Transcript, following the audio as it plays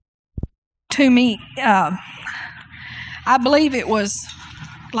to me, I believe it was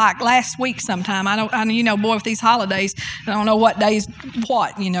like last week sometime. Boy, with these holidays, I don't know what day's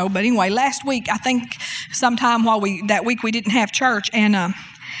what, But anyway, last week, I think sometime that week we didn't have church, and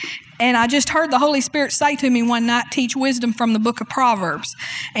I just heard the Holy Spirit say to me one night, teach wisdom from the book of Proverbs.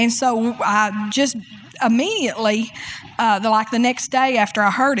 And so I just immediately, the next day after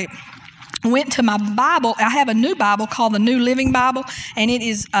I heard it, went to my Bible. I have a new Bible called the New Living Bible, and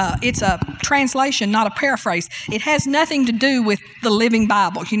it's a translation, not a paraphrase. It has nothing to do with the Living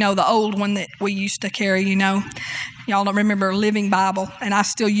Bible, the old one that we used to carry, Y'all don't remember Living Bible, and I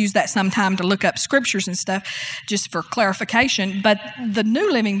still use that sometime to look up scriptures and stuff just for clarification. But the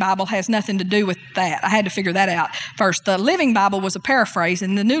New Living Bible has nothing to do with that. I had to figure that out first. The Living Bible was a paraphrase,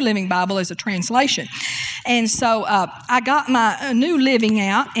 and the New Living Bible is a translation. And so I got my New Living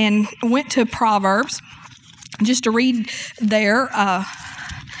out and went to Proverbs just to read there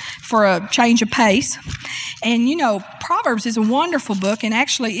for a change of pace. And, Proverbs is a wonderful book and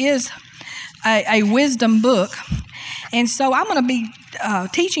actually is a wisdom book. And so I'm going to be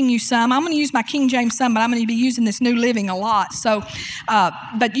teaching you some. I'm going to use my King James some, but I'm going to be using this New Living a lot. So,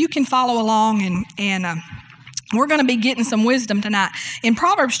 but you can follow along, and we're going to be getting some wisdom tonight. In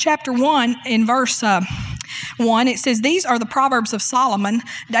Proverbs chapter 1, in verse 1, it says, "These are the Proverbs of Solomon,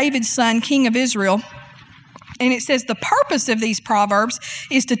 David's son, king of Israel." And it says the purpose of these Proverbs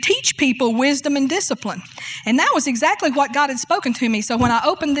is to teach people wisdom and discipline. And that was exactly what God had spoken to me. So when I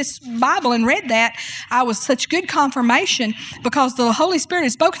opened this Bible and read that, I was such good confirmation because the Holy Spirit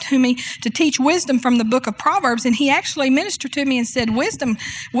had spoken to me to teach wisdom from the book of Proverbs. And He actually ministered to me and said, wisdom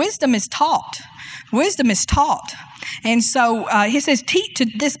is taught. Wisdom is taught. And so He says,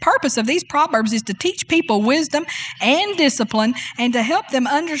 this purpose of these Proverbs is to teach people wisdom and discipline and to help them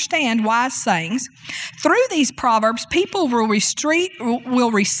understand wise sayings. Through these Proverbs, people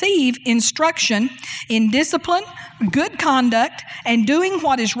will receive instruction in discipline, good conduct, and doing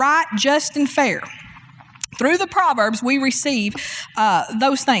what is right, just, and fair. Through the Proverbs, we receive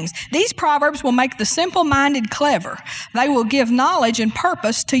those things. These Proverbs will make the simple-minded clever. They will give knowledge and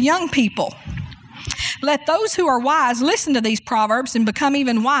purpose to young people. Let those who are wise listen to these Proverbs and become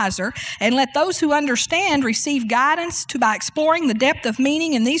even wiser, and let those who understand receive guidance by exploring the depth of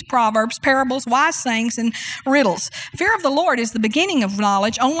meaning in these Proverbs, parables, wise sayings, and riddles. Fear of the Lord is the beginning of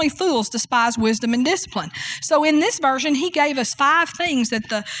knowledge. Only fools despise wisdom and discipline. So in this version, He gave us 5 things that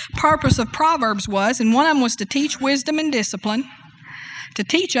the purpose of Proverbs was, and one of them was to teach wisdom and discipline. To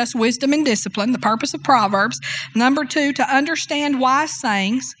teach us wisdom and discipline, the purpose of Proverbs. Number 2, to understand wise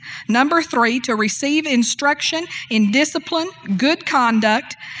sayings. Number 3, to receive instruction in discipline, good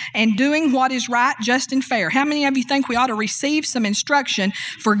conduct, and doing what is right, just, and fair. How many of you think we ought to receive some instruction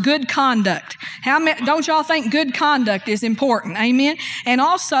for good conduct? Don't y'all think good conduct is important? Amen? And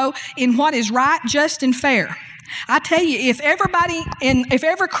also in what is right, just, and fair. I tell you, if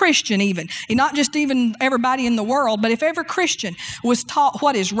every Christian even, not just even everybody in the world, but if every Christian was taught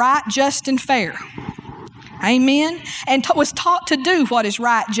what is right, just, and fair, amen, and was taught to do what is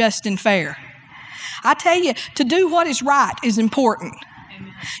right, just, and fair, I tell you, to do what is right is important.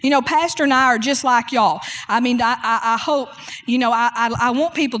 Pastor and I are just like y'all. I mean, I hope, I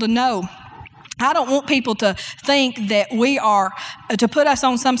want people to know. I don't want people to think that we are, to put us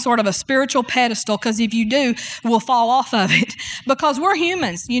on some sort of a spiritual pedestal, because if you do, we'll fall off of it, because we're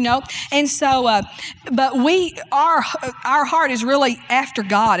humans, And so, but our heart is really after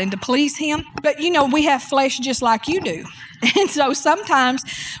God and to please Him. But, we have flesh just like you do. And so sometimes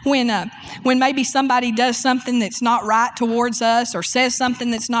when maybe somebody does something that's not right towards us or says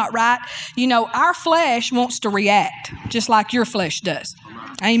something that's not right, our flesh wants to react just like your flesh does.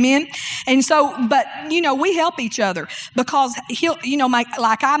 Amen. And so, but, we help each other because he'll,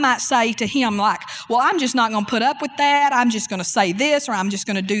 like I might say to him, well, I'm just not going to put up with that. I'm just going to say this, or I'm just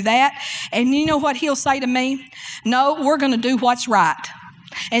going to do that. And you know what he'll say to me? No, we're going to do what's right.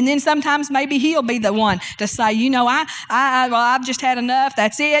 And then sometimes maybe he'll be the one to say, I've just had enough.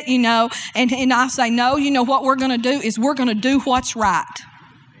 That's it, And I'll say, no, what we're going to do is we're going to do what's right.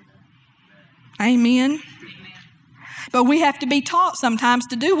 Amen. But we have to be taught sometimes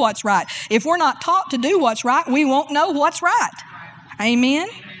to do what's right. If we're not taught to do what's right, we won't know what's right. Amen.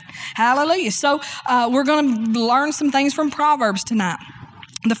 Hallelujah. So we're going to learn some things from Proverbs tonight.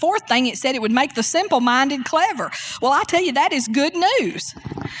 The 4th thing, it said it would make the simple-minded clever. Well, I tell you, that is good news.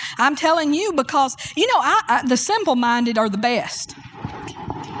 I'm telling you because, the simple-minded are the best.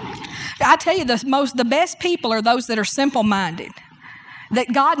 I tell you, the best people are those that are simple-minded,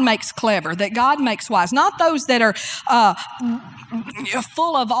 that God makes clever, that God makes wise. Not those that are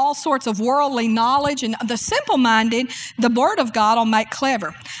full of all sorts of worldly knowledge. And the simple-minded, the Word of God will make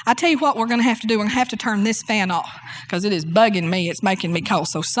clever. I tell you what we're going to have to do. We're going to have to turn this fan off because it is bugging me. It's making me cold.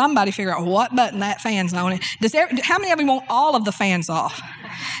 So somebody figure out what button that fan's on. How many of you want all of the fans off?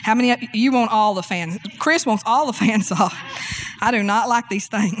 How many of you want all the fans? Chris wants all the fans off. I do not like these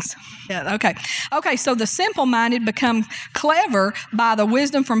things. Yeah, okay, so the simple-minded become clever by the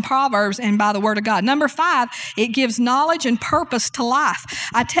wisdom from Proverbs and by the Word of God. Number 5, it gives knowledge and purpose to life.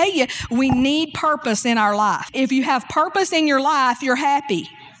 I tell you, we need purpose in our life. If you have purpose in your life, you're happy.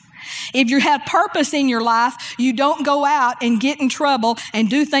 If you have purpose in your life, you don't go out and get in trouble and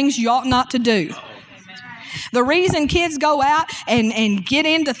do things you ought not to do. The reason kids go out and get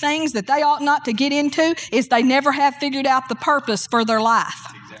into things that they ought not to get into is they never have figured out the purpose for their life.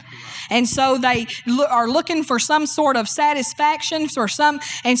 And so they are looking for some sort of satisfaction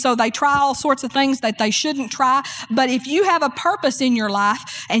and so they try all sorts of things that they shouldn't try. But if you have a purpose in your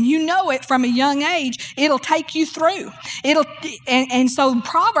life and you know it from a young age, it'll take you through. And so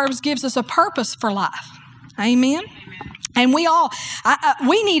Proverbs gives us a purpose for life. Amen. And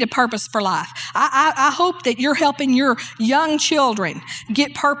we need a purpose for life. I hope that you're helping your young children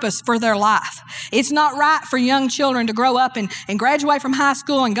get purpose for their life. It's not right for young children to grow up and graduate from high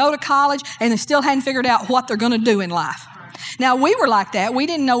school and go to college and they still hadn't figured out what they're going to do in life. Now, we were like that. We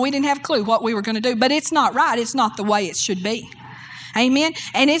didn't have a clue what we were going to do, but it's not right. It's not the way it should be. Amen.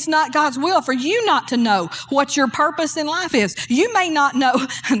 And it's not God's will for you not to know what your purpose in life is. You may not know,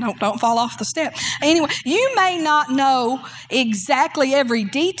 don't fall off the step. Anyway, you may not know exactly every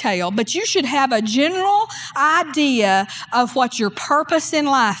detail, but you should have a general idea of what your purpose in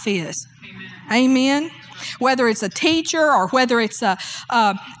life is. Amen. Whether it's a teacher or whether it's and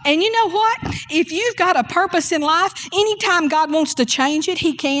you know what? If you've got a purpose in life, anytime God wants to change it,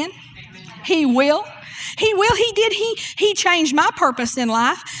 He can. He will. He will. He did. He changed my purpose in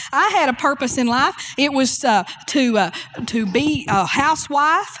life. I had a purpose in life. It was to be a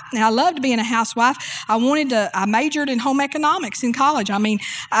housewife. Now, I loved being a housewife. I majored in home economics in college.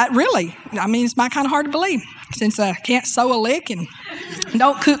 It's kind of hard to believe since I can't sew a lick and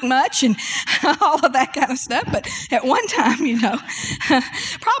don't cook much and all of that kind of stuff. But at one time,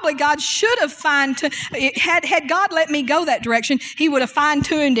 probably God should have had God let me go that direction, He would have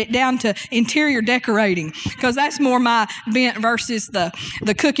fine-tuned it down to interior decorating, because that's more my bent versus the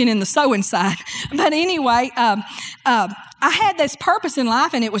cooking and the sewing side. But anyway, I had this purpose in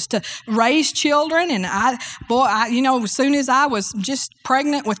life, and it was to raise children. And as soon as I was just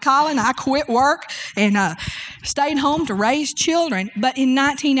pregnant with Colin, I quit work and stayed home to raise children. But in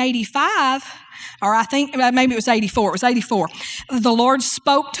 1985, or I think maybe it was 84. It was 84. The Lord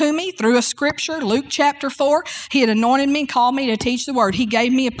spoke to me through a scripture, Luke chapter 4. He had anointed me, called me to teach the word. He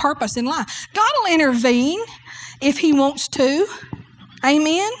gave me a purpose in life. God will intervene if He wants to.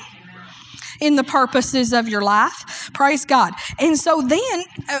 Amen. In the purposes of your life. Praise God. And so then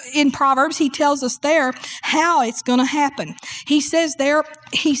in Proverbs, He tells us there how it's going to happen. He says,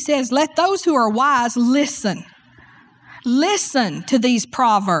 let those who are wise listen. Listen to these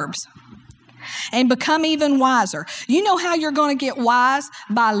proverbs and become even wiser. You know how you're going to get wise?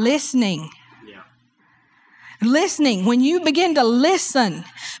 By listening. Listening. When you begin to listen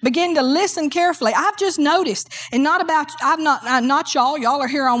carefully. I've just noticed, and I'm not y'all are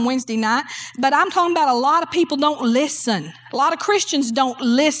here on Wednesday night, but I'm talking about a lot of people don't listen. A lot of Christians don't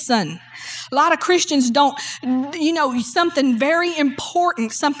listen. A lot of Christians don't, something very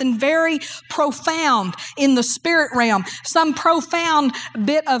important, something very profound in the spirit realm, some profound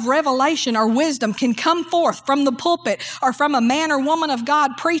bit of revelation or wisdom can come forth from the pulpit or from a man or woman of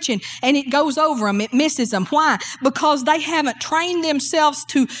God preaching, and it goes over them, it misses them. Why? Because they haven't trained themselves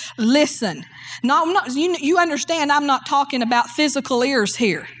to listen. You understand, I'm not talking about physical ears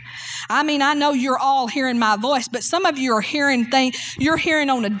here. I know you're all hearing my voice, but some of you are hearing things, you're hearing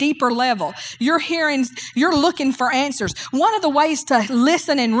on a deeper level. You're looking for answers. One of the ways to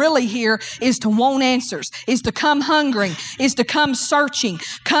listen and really hear is to want answers, is to come hungering, is to come searching,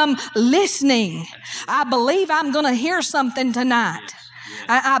 come listening. I believe I'm going to hear something tonight.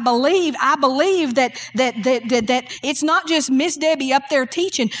 I believe that it's not just Miss Debbie up there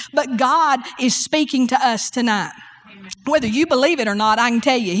teaching, but God is speaking to us tonight. Whether you believe it or not, I can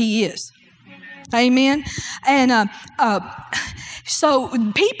tell you He is. Amen. And so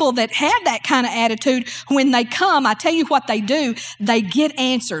people that have that kind of attitude, when they come, I tell you what they do. They get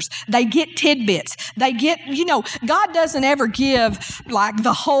answers. They get tidbits. They get, God doesn't ever give like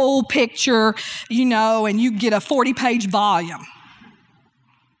the whole picture, and you get a 40-page volume.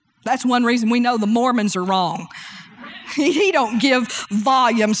 That's one reason we know the Mormons are wrong. He don't give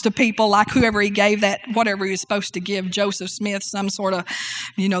volumes to people like whoever he gave that, whatever he was supposed to give, Joseph Smith, some sort of,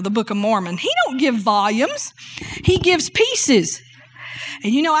 the Book of Mormon. He don't give volumes. He gives pieces.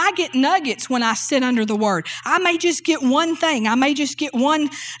 And I get nuggets when I sit under the Word. I may just get one thing. I may just get one,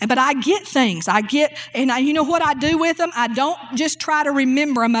 but I get things. You know what I do with them? I don't just try to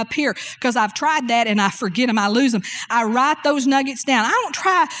remember them up here, because I've tried that and I forget them. I lose them. I write those nuggets down. I don't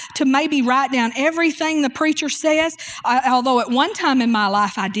try to maybe write down everything the preacher says, although at one time in my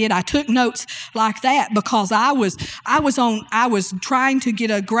life I did. I took notes like that because I was trying to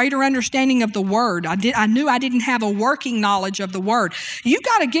get a greater understanding of the Word. I knew I didn't have a working knowledge of the Word. You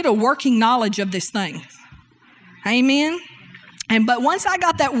got to get a working knowledge of this thing. Amen. But once I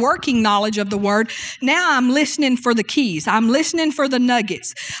got that working knowledge of the Word, now I'm listening for the keys. I'm listening for the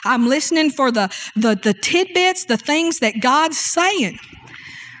nuggets. I'm listening for the tidbits, the things that God's saying.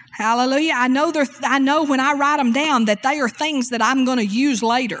 Hallelujah. I know when I write them down that they are things that I'm going to use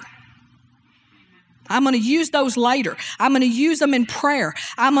later. I'm going to use those later. I'm going to use them in prayer.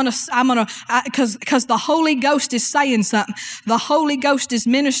 Because the Holy Ghost is saying something. The Holy Ghost is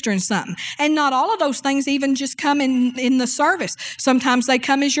ministering something. And not all of those things even just come in the service. Sometimes they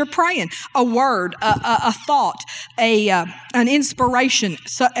come as you're praying. A word, a thought, an inspiration,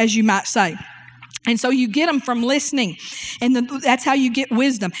 as you might say. And so you get them from listening, and that's how you get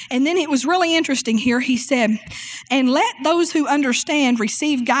wisdom. And then it was really interesting here. He said, and let those who understand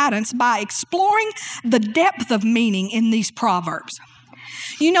receive guidance by exploring the depth of meaning in these proverbs.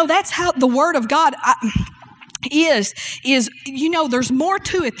 That's how the Word of God is, there's more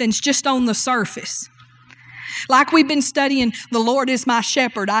to it than just on the surface. Like we've been studying, the Lord is my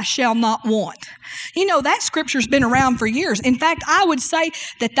shepherd, I shall not want. That scripture's been around for years. In fact, I would say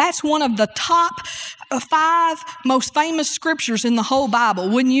that that's one of the top 5 most famous scriptures in the whole Bible,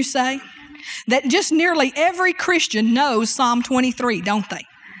 wouldn't you say? That just nearly every Christian knows Psalm 23, don't they?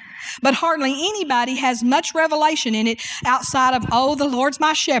 But hardly anybody has much revelation in it outside of, the Lord's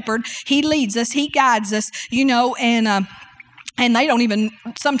my shepherd, He leads us, He guides us, and they don't even,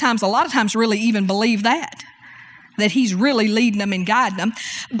 a lot of times really even believe that He's really leading them and guiding them.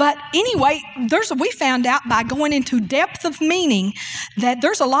 But anyway, we found out by going into depth of meaning that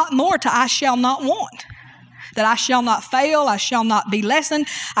there's a lot more to I shall not want. That I shall not fail, I shall not be lessened,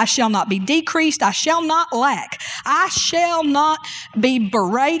 I shall not be decreased, I shall not lack. I shall not be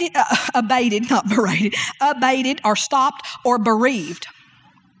abated or stopped or bereaved.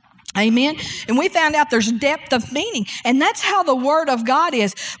 Amen. And we found out there's depth of meaning. And that's how the Word of God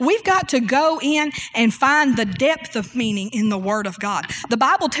is. We've got to go in and find the depth of meaning in the Word of God. The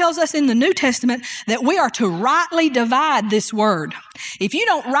Bible tells us in the New Testament that we are to rightly divide this Word. If you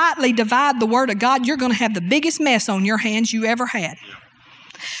don't rightly divide the Word of God, you're going to have the biggest mess on your hands you ever had.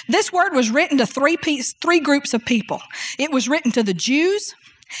 This Word was written to three groups of people. It was written to the Jews,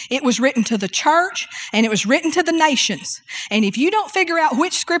 it was written to the church, and it was written to the nations. And if you don't figure out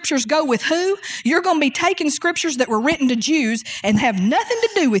which scriptures go with who, you're going to be taking scriptures that were written to Jews and have nothing to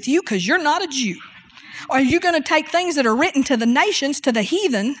do with you because you're not a Jew. Or you're going to take things that are written to the nations, to the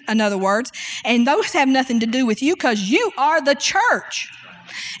heathen, in other words, and those have nothing to do with you because you are the church.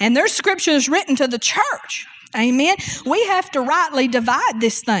 And there's scriptures written to the church. Amen. We have to rightly divide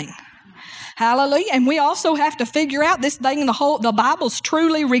this thing. Hallelujah. And we also have to figure out this thing, the Bible's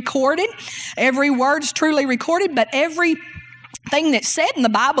truly recorded. Every word's truly recorded, but everything that's said in the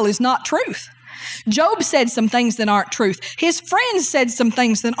Bible is not truth. Job said some things that aren't truth. His friends said some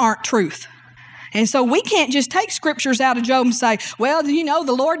things that aren't truth. And so we can't just take scriptures out of Job and say, well,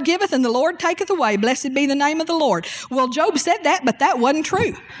 the Lord giveth and the Lord taketh away. Blessed be the name of the Lord. Well, Job said that, but that wasn't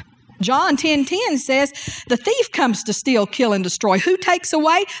true. John 10:10 says, the thief comes to steal, kill, and destroy. Who takes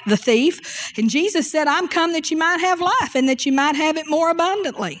away? The thief. And Jesus said, I'm come that you might have life and that you might have it more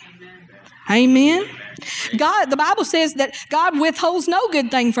abundantly. Amen. The Bible says that God withholds no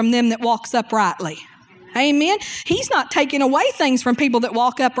good thing from them that walks uprightly. Amen. He's not taking away things from people that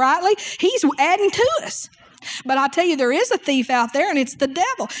walk uprightly. He's adding to us. But I tell you, there is a thief out there, and it's the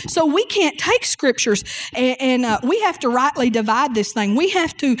devil. So we can't take scriptures, and we have to rightly divide this thing. We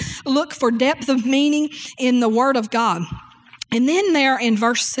have to look for depth of meaning in the Word of God. And then there in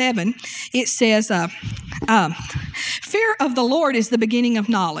verse 7, it says, fear of the Lord is the beginning of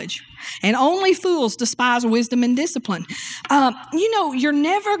knowledge, and only fools despise wisdom and discipline. You're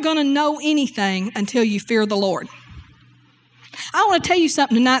never going to know anything until you fear the Lord. I want to tell you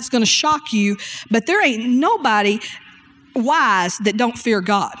something tonight that's going to shock you, but there ain't nobody wise that don't fear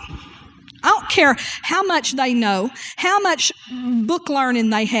God. I don't care how much they know, how much book learning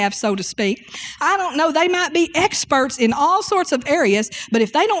they have, so to speak. I don't know. They might be experts in all sorts of areas, but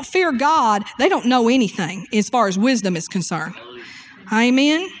if they don't fear God, they don't know anything as far as wisdom is concerned.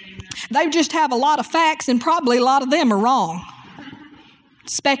 Amen? They just have a lot of facts, and probably a lot of them are wrong.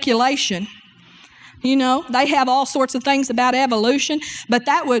 Speculation. You know, they have all sorts of things about evolution, but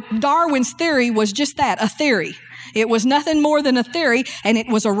Darwin's theory was just that, a theory. It was nothing more than a theory, and it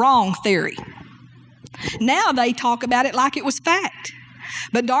was a wrong theory. Now they talk about it like it was fact.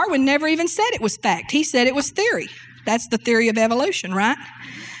 But Darwin never even said it was fact. He said it was theory. That's the theory of evolution, right?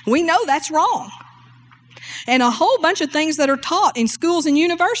 We know that's wrong. And a whole bunch of things that are taught in schools and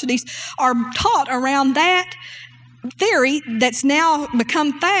universities are taught around that theory that's now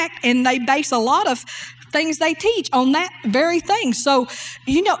become fact, and they base a lot of things they teach on that very thing. So,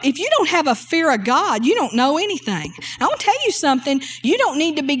 you know, if you don't have a fear of God, you don't know anything. I want to tell you something. You don't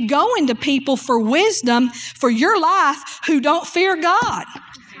need to be going to people for wisdom for your life who don't fear God.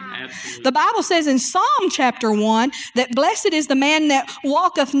 Absolutely. The Bible says in Psalm chapter 1 that blessed is the man that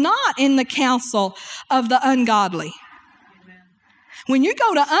walketh not in the counsel of the ungodly. When you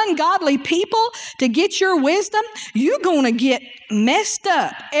go to ungodly people to get your wisdom, you're going to get messed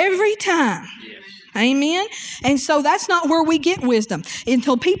up every time. Yes. Amen? And so that's not where we get wisdom.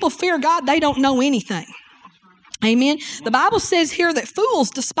 Until people fear God, they don't know anything. Amen? The Bible says here that fools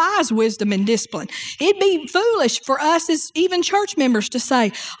despise wisdom and discipline. It'd be foolish for us as even church members to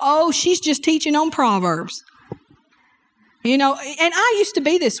say, oh, she's just teaching on Proverbs. You know, and I used to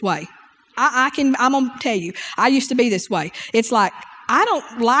be this way. I'm going to tell you, I used to be this way. It's like, I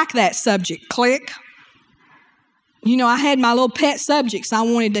don't like that subject. Click. You know, I had my little pet subjects I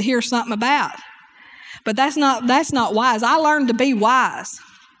wanted to hear something about. But that's not wise. I learned to be wise.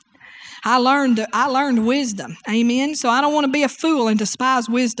 I learned wisdom. Amen. So I don't want to be a fool and despise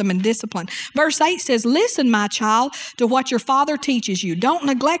wisdom and discipline. Verse 8 says, listen, my child, to what your father teaches you. Don't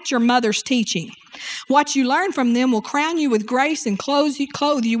neglect your mother's teaching. What you learn from them will crown you with grace and clothe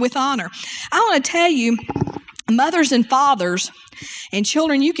you with honor. I want to tell you, mothers and fathers, and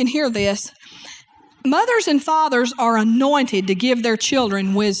children, you can hear this. Mothers and fathers are anointed to give their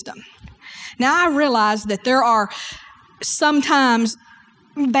children wisdom. Now, I realize that there are sometimes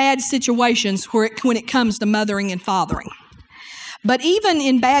bad situations when it comes to mothering and fathering. But even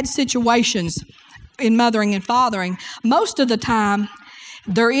in bad situations in mothering and fathering, most of the time,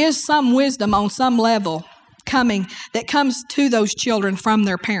 there is some wisdom on some level that comes to those children from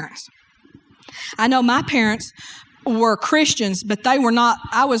their parents. I know my parents were Christians, but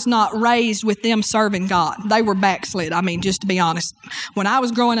I was not raised with them serving God. They were backslid. I mean, just to be honest. When I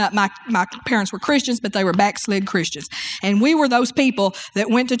was growing up, my parents were Christians, but they were backslid Christians. And we were those people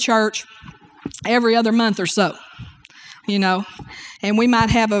that went to church every other month or so, you know. And we might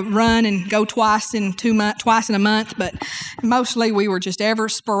have a run and go twice in a month, but mostly we were just ever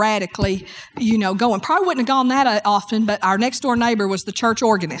sporadically, you know, going. Probably wouldn't have gone that often, but our next door neighbor was the church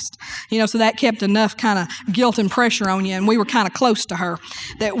organist, you know, so that kept enough kind of guilt and pressure on you, and we were kind of close to her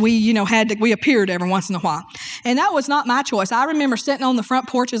that we, you know, we appeared every once in a while. And that was not my choice. I remember sitting on the front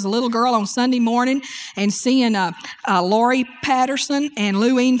porch as a little girl on Sunday morning and seeing Lori Patterson and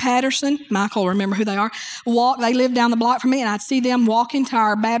Louine Patterson, Michael will remember who they are, walk. They lived down the block from me, and I'd see them walk into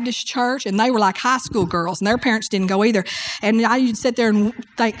our Baptist church, and they were like high school girls, and their parents didn't go either. And I used to sit there and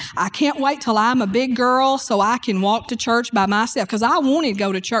think, I can't wait till I'm a big girl so I can walk to church by myself, because I wanted to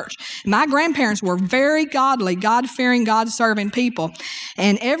go to church. My grandparents were very godly, God-fearing, God-serving people,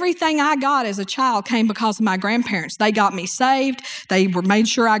 and everything I got as a child came because of my grandparents. They got me saved. They made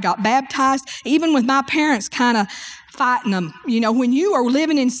sure I got baptized, even with my parents kind of fighting them. You know, when you are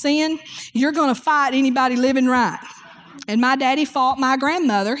living in sin, you're going to fight anybody living right. And my daddy fought my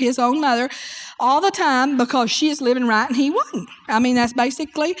grandmother, his own mother, all the time because she is living right and he wasn't. I mean, that's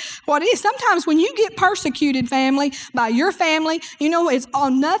basically what it is. Sometimes when you get persecuted, family, by your family, you know, it's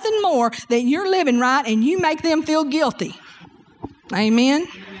on nothing more that you're living right and you make them feel guilty. Amen?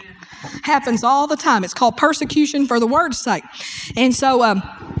 Happens all the time. It's called persecution for the word's sake. And so,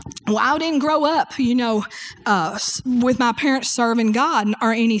 I didn't grow up, you know, with my parents serving God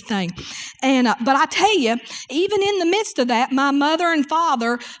or anything. And but I tell you, even in the midst of that, my mother and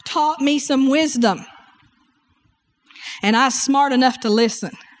father taught me some wisdom. And I was smart enough to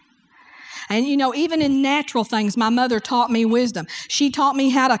listen. And, you know, even in natural things, my mother taught me wisdom. She taught me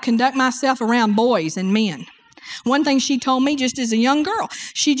how to conduct myself around boys and men. One thing she told me just as a young girl,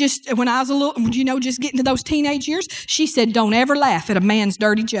 when I was a little, you know, just getting to those teenage years, she said, don't ever laugh at a man's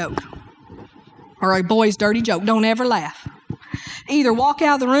dirty joke or a boy's dirty joke. Don't ever laugh. Either walk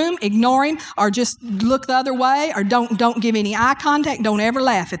out of the room, ignore him, or just look the other way, or don't give any eye contact. Don't ever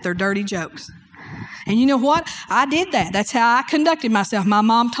laugh at their dirty jokes. And you know what? I did that. That's how I conducted myself. My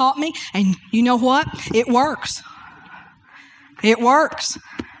mom taught me, and you know what? It works. It works.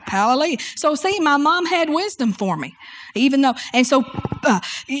 Hallelujah. So see, my mom had wisdom for me, even though, and so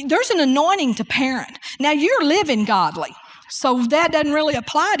there's an anointing to parent. Now you're living godly, so that doesn't really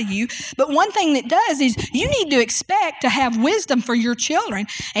apply to you. But one thing that does is you need to expect to have wisdom for your children,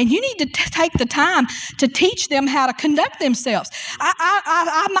 and you need to take the time to teach them how to conduct themselves.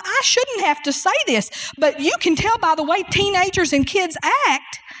 I shouldn't have to say this, but you can tell by the way teenagers and kids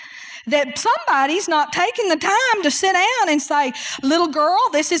act that somebody's not taking the time to sit down and say, little girl,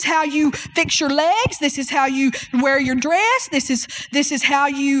 this is how you fix your legs. This is how you wear your dress. This is how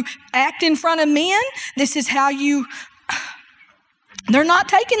you act in front of men. This is how you... They're not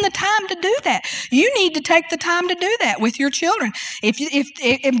taking the time to do that. You need to take the time to do that with your children.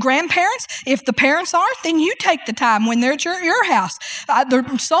 If grandparents, if the parents aren't, then you take the time when they're at your house. There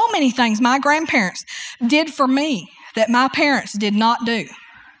are so many things my grandparents did for me that my parents did not do.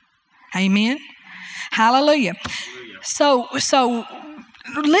 Amen. Hallelujah. So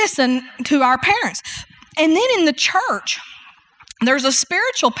listen to our parents. And then in the church, there's a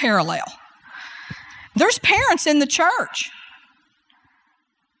spiritual parallel. There's parents in the church.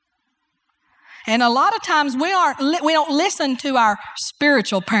 And a lot of times we don't listen to our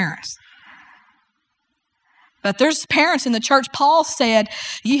spiritual parents. But there's parents in the church. Paul said,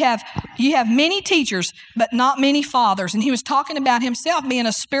 you have many teachers, but not many fathers. And he was talking about himself being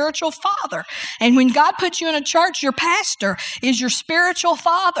a spiritual father. And when God puts you in a church, your pastor is your spiritual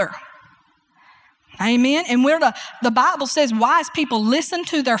father. Amen. And the Bible says wise people listen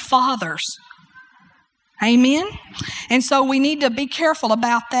to their fathers. Amen. And so we need to be careful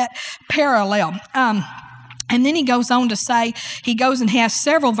about that parallel. And then he goes on to say, he has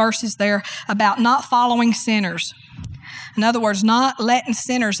several verses there about not following sinners. In other words, not letting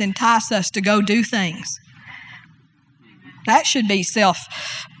sinners entice us to go do things. That should be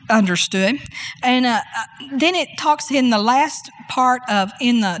self-understood. And then it talks in the last part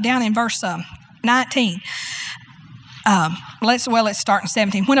down in verse 19. Let's start in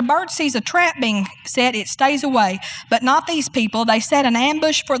 17. When a bird sees a trap being set, it stays away. But not these people. They set an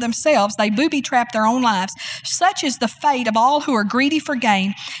ambush for themselves. They booby-trap their own lives. Such is the fate of all who are greedy for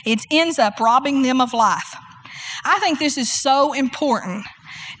gain. It ends up robbing them of life. I think this is so important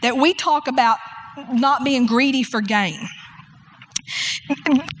that we talk about not being greedy for gain.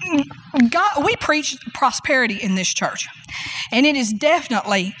 We preach prosperity in this church. And it is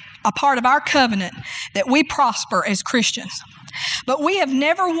definitely a part of our covenant that we prosper as Christians. But we have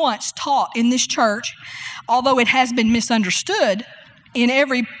never once taught in this church, although it has been misunderstood in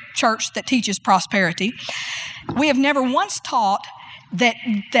every church that teaches prosperity, we have never once taught that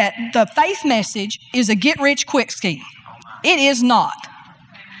the faith message is a get-rich-quick scheme. It is not.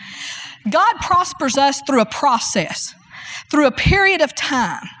 God prospers us through a process, through a period of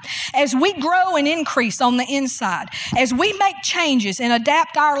time. As we grow and increase on the inside, as we make changes and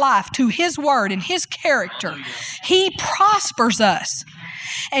adapt our life to His Word and His character, He prospers us.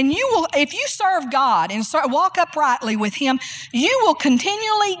 And you will, if you serve God and walk uprightly with Him, you will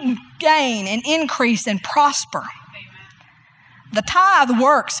continually gain and increase and prosper. The tithe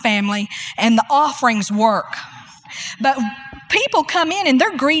works, family, and the offerings work. But people come in and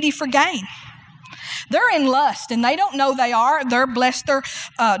they're greedy for gain. They're in lust, and they don't know they are. They're blessed their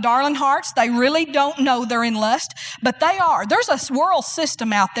darling hearts. They really don't know they're in lust, but they are. There's a world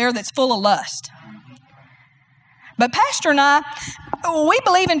system out there that's full of lust. But Pastor and I, we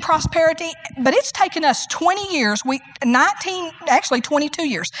believe in prosperity, but it's taken us 20 years, 22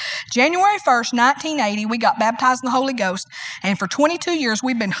 years. January 1st, 1980, we got baptized in the Holy Ghost, and for 22 years,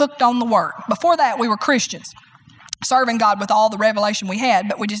 we've been hooked on the Word. Before that, we were Christians, serving God with all the revelation we had,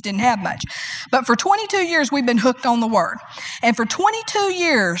 but we just didn't have much. But for 22 years, we've been hooked on the Word. And for 22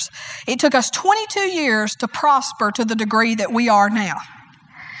 years, it took us 22 years to prosper to the degree that we are now.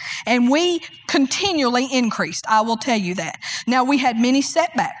 And we continually increased, I will tell you that. Now, we had many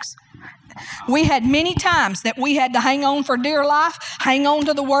setbacks. We had many times that we had to hang on for dear life, hang on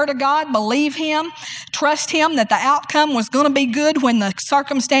to the Word of God, believe Him, trust Him that the outcome was going to be good when the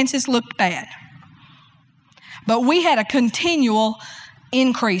circumstances looked bad. But we had a continual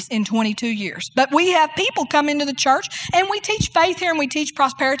increase in 22 years. But we have people come into the church, and we teach faith here, and we teach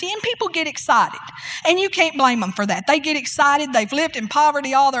prosperity, and people get excited. And you can't blame them for that. They get excited. They've lived in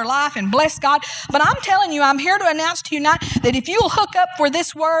poverty all their life and bless God. But I'm telling you, I'm here to announce to you tonight that if you'll hook up for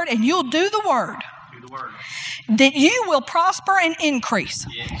this Word and you'll do the Word, that you will prosper and increase.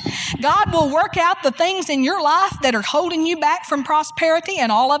 Yes. God will work out the things in your life that are holding you back from prosperity,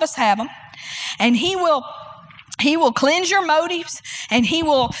 and all of us have them. And He will cleanse your motives, and He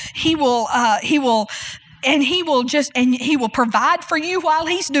will provide for you while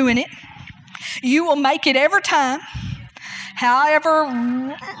He's doing it. You will make it every time,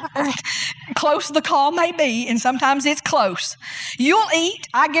 however close the call may be, and sometimes it's close. You'll eat.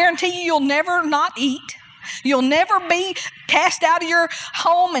 I guarantee you'll never not eat. You'll never be cast out of your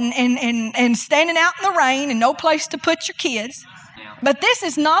home and standing out in the rain and no place to put your kids. But this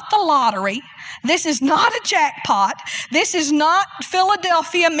is not the lottery. This is not a jackpot. This is not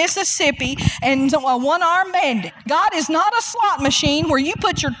Philadelphia, Mississippi, and a one-armed bandit. God is not a slot machine where you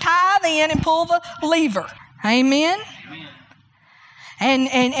put your tithe in and pull the lever. Amen?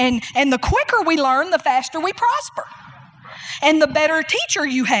 And the quicker we learn, the faster we prosper. And the better teacher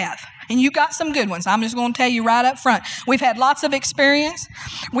you have. And you got some good ones. I'm just going to tell you right up front. We've had lots of experience.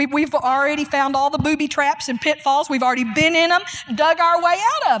 We've already found all the booby traps and pitfalls. We've already been in them, dug our way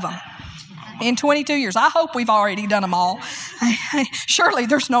out of them in 22 years. I hope we've already done them all. Surely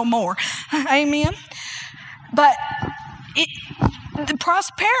there's no more. Amen. But the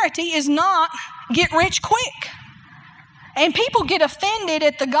prosperity is not get rich quick. And people get offended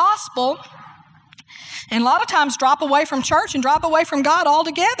at the gospel and a lot of times drop away from church and drop away from God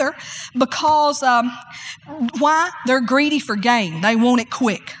altogether because, why? They're greedy for gain. They want it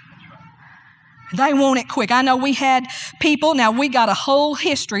quick. They want it quick. I know we had people, now we got a whole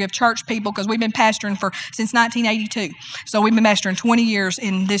history of church people because we've been pastoring since 1982. So we've been pastoring 20 years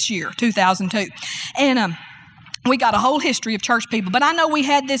in this year, 2002. And we got a whole history of church people. But I know we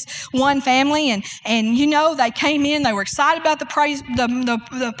had this one family, and you know, they came in, they were excited about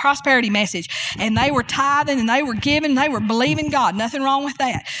the prosperity message, and they were tithing, and they were giving, they were believing God. Nothing wrong with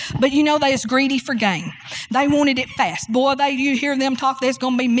that. But you know, they was greedy for gain. They wanted it fast. Boy, you hear them talk, there's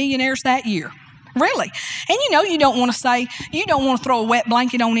going to be millionaires that year. Really. And you know, you don't want to throw a wet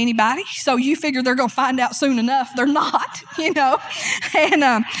blanket on anybody. So you figure they're going to find out soon enough they're not, you know, and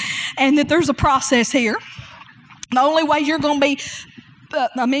that there's a process here. The only way you're going to be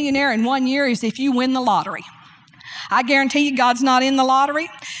a millionaire in 1 year is if you win the lottery. I guarantee you, God's not in the lottery.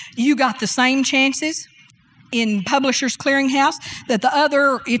 You got the same chances in Publishers Clearinghouse that the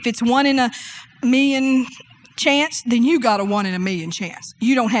other, if it's 1 in a million chance, then you got a 1 in a million chance.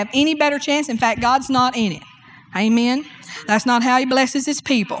 You don't have any better chance. In fact, God's not in it. Amen. That's not how He blesses His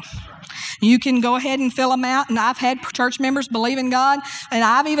people. You can go ahead and fill them out. And I've had church members believe in God. And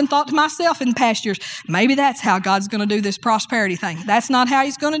I've even thought to myself in past years, maybe that's how God's going to do this prosperity thing. That's not how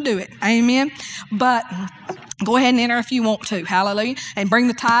He's going to do it. Amen. But go ahead and enter if you want to. Hallelujah. And bring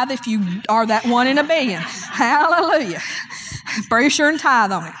the tithe if you are that 1 in a billion. Hallelujah. Pretty sure and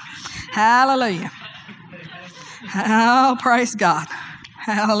tithe on it. Hallelujah. Oh, praise God.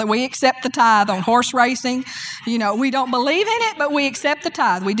 We accept the tithe on horse racing. You know, we don't believe in it, but we accept the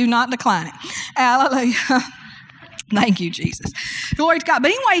tithe. We do not decline it. Hallelujah. Thank you, Jesus. Glory to God.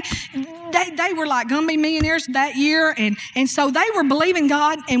 But anyway, they were like going to be millionaires that year. And so they were believing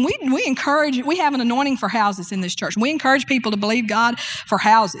God. And we have an anointing for houses in this church. We encourage people to believe God for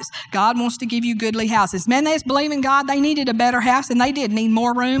houses. God wants to give you goodly houses. Man, they was believing God. They needed a better house, and they did need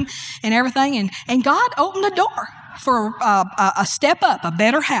more room and everything. And God opened the door for a step up, a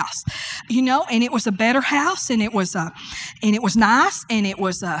better house, you know, and it was a better house, and it was nice, and it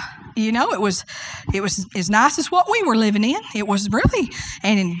was it was as nice as what we were living in. It was really,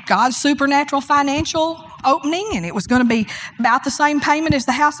 and in God's supernatural financial opening, and it was going to be about the same payment as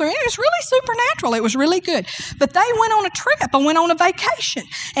the house they're in. It was really supernatural. It was really good. But they went on a trip and went on a vacation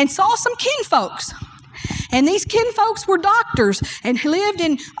and saw some kinfolks. And these kinfolks were doctors and lived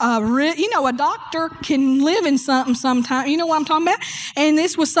in, a doctor can live in something sometimes. You know what I'm talking about? And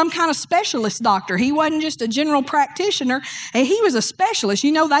this was some kind of specialist doctor. He wasn't just a general practitioner, and he was a specialist.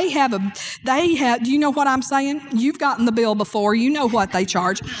 You know, they have, do you know what I'm saying? You've gotten the bill before. You know what they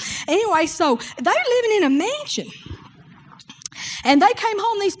charge. Anyway, so they're living in a mansion. And they came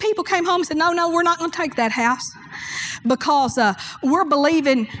home, these people came home and said, no, we're not going to take that house. Because we're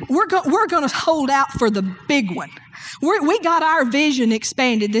believing, we're going to hold out for the big one. We got our vision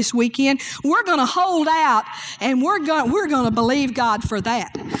expanded this weekend. We're going to hold out, and we're going to believe God for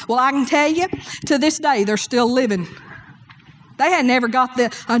that. Well, I can tell you, to this day, they're still living. They had never got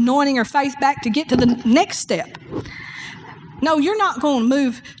the anointing or faith back to get to the next step. No, you're not going to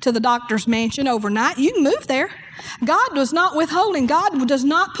move to the doctor's mansion overnight. You can move there. God was not withholding. God does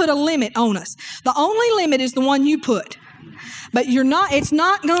not put a limit on us. The only limit is the one you put. But it's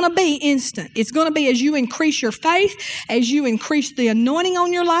not going to be instant. It's going to be as you increase your faith, as you increase the anointing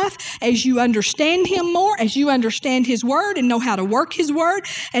on your life, as you understand Him more, as you understand His Word and know how to work His Word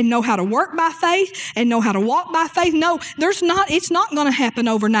and know how to work by faith and know how to walk by faith. No, it's not going to happen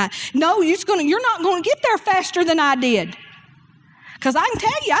overnight. No, you're not going to get there faster than I did. Because I can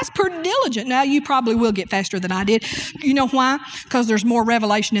tell you, I was pretty diligent. Now, you probably will get faster than I did. You know why? Because there's more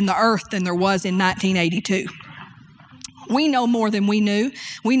revelation in the earth than there was in 1982. We know more than we knew.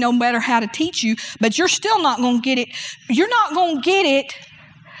 We know better how to teach you, but you're still not going to get it. You're not going to get it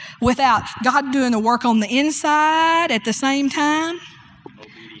without God doing the work on the inside at the same time.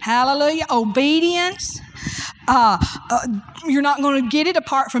 Hallelujah. Obedience. You're not going to get it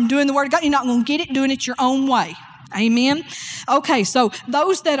apart from doing the Word of God. You're not going to get it doing it your own way. Amen. Okay, so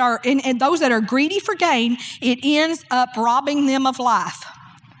those that are those that are greedy for gain, it ends up robbing them of life.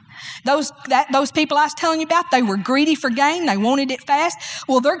 Those people I was telling you about, they were greedy for gain. They wanted it fast.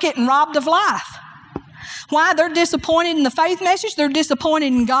 Well, they're getting robbed of life. Why? They're disappointed in the faith message. They're disappointed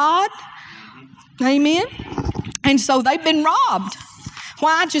in God. Amen. And so they've been robbed.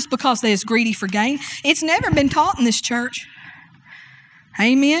 Why? Just because they're greedy for gain. It's never been taught in this church.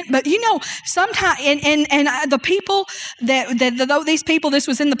 Amen. But sometimes, and the people these people, this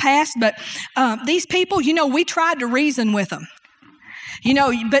was in the past, but these people, we tried to reason with them.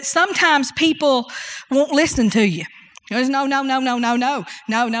 But sometimes people won't listen to you. There's no, I'm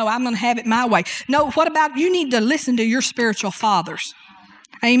going to have it my way. No, what about you need to listen to your spiritual fathers.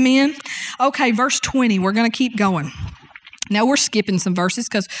 Amen. Okay, verse 20, we're going to keep going. Now, we're skipping some verses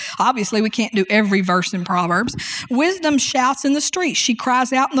because obviously we can't do every verse in Proverbs. Wisdom shouts in the street. She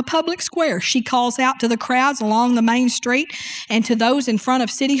cries out in the public square. She calls out to the crowds along the main street and to those in front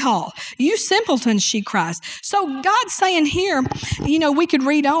of City Hall. You simpletons, she cries. So God's saying here, we could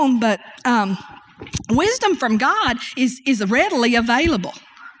read on, but wisdom from God is readily available.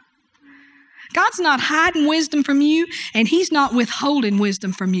 God's not hiding wisdom from you, and He's not withholding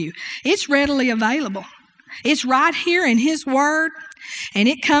wisdom from you. It's readily available. It's right here in His Word, and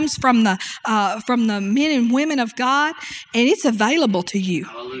it comes from the men and women of God, and it's available to you.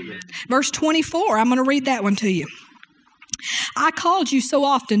 Hallelujah. Verse 24, I'm going to read that one to you. I called you so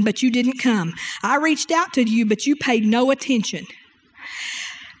often, but you didn't come. I reached out to you, but you paid no attention.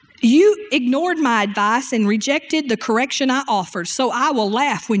 You ignored my advice and rejected the correction I offered, so I will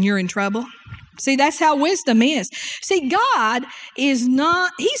laugh when you're in trouble. See, that's how wisdom is. See, God is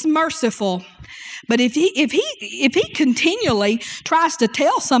not, He's merciful. But if he continually tries to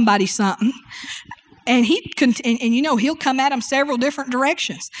tell somebody something, and he'll come at them several different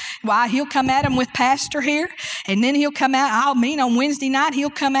directions. Why? He'll come at them with pastor here, and then he'll come at, on Wednesday night, he'll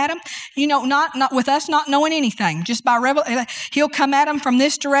come at them, not with us not knowing anything, just by he'll come at them from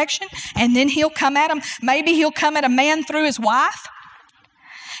this direction, and then he'll come at them, maybe he'll come at a man through his wife.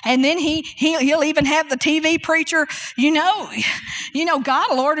 And then he'll even have the TV preacher, God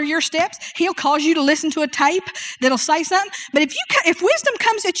will order your steps. He'll cause you to listen to a tape that'll say something. But if wisdom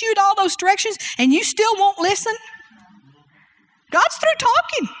comes at you at all those directions and you still won't listen, God's through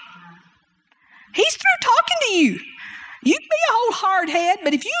talking. He's through talking to you. You can be a whole hard head,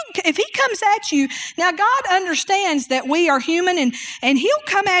 but if He comes at you, now God understands that we are human and He'll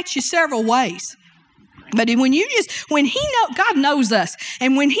come at you several ways. But God knows us,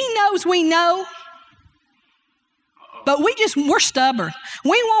 and when He knows, we know. But we're stubborn.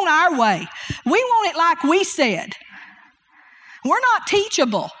 We want our way. We want it like we said. We're not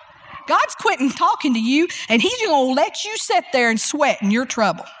teachable. God's quitting talking to you, and He's going to let you sit there and sweat in your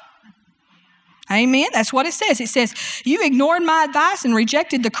trouble. Amen. That's what it says. It says, you ignored my advice and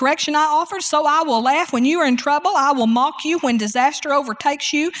rejected the correction I offered, so I will laugh when you are in trouble. I will mock you when disaster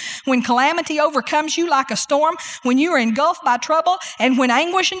overtakes you, when calamity overcomes you like a storm, when you are engulfed by trouble, and when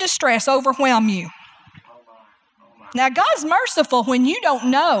anguish and distress overwhelm you. Now, God's merciful when you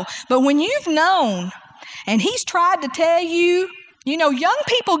don't know, but when you've known, and He's tried to tell you, young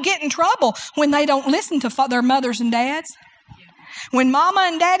people get in trouble when they don't listen to their mothers and dads. When mama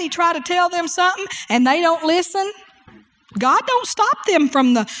and daddy try to tell them something and they don't listen, God don't stop them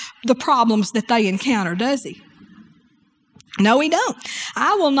from the problems that they encounter, does He? No, He don't.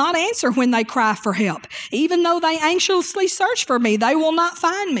 I will not answer when they cry for help. Even though they anxiously search for me, they will not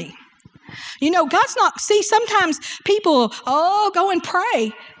find me. God's not, sometimes people, go and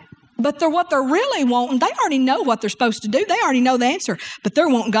pray. But what they're really wanting, they already know what they're supposed to do. They already know the answer. But they're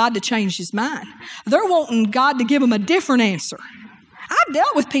wanting God to change His mind. They're wanting God to give them a different answer. I've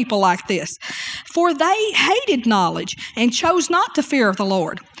dealt with people like this. For they hated knowledge and chose not to fear the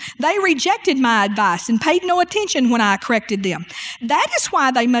Lord. They rejected my advice and paid no attention when I corrected them. That is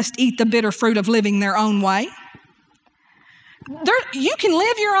why they must eat the bitter fruit of living their own way. You can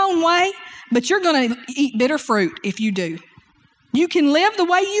live your own way, but you're going to eat bitter fruit if you do. You can live the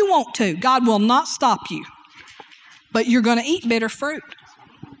way you want to. God will not stop you, but you're going to eat bitter fruit.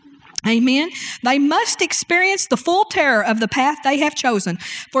 Amen. They must experience the full terror of the path they have chosen,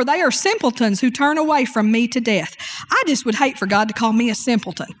 for they are simpletons who turn away from me to death. I just would hate for God to call me a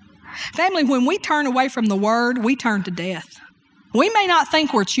simpleton. Family, when we turn away from the Word, we turn to death. We may not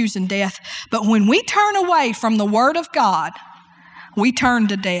think we're choosing death, but when we turn away from the Word of God, we turn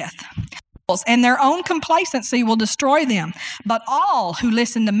to death. And their own complacency will destroy them. But all who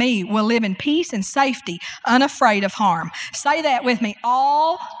listen to me will live in peace and safety, unafraid of harm. Say that with me.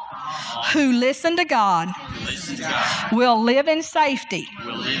 All who listen to God will live in safety.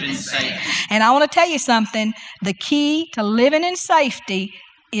 And I want to tell you something. The key to living in safety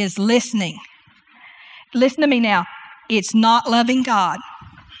is listening. Listen to me now. It's not loving God.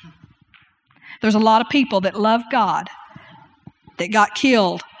 There's a lot of people that love God that got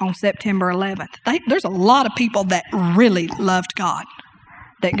killed on September 11th. There's a lot of people that really loved God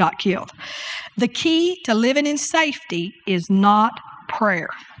that got killed. The key to living in safety is not prayer.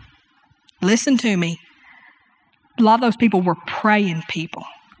 Listen to me. A lot of those people were praying people.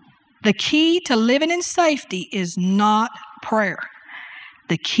 The key to living in safety is not prayer.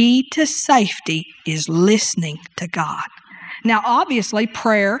 The key to safety is listening to God. Now, obviously,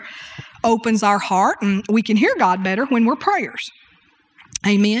 prayer opens our heart, and we can hear God better when we're prayers.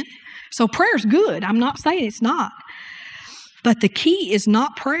 Amen. So prayer's good. I'm not saying it's not. But the key is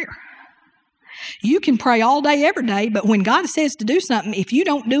not prayer. You can pray all day, every day, but when God says to do something, if you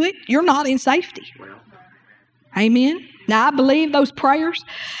don't do it, you're not in safety. Amen. Now, I believe those prayers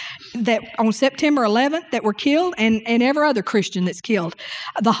that on September 11th that were killed and every other Christian that's killed,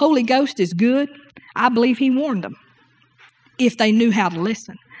 the Holy Ghost is good. I believe He warned them if they knew how to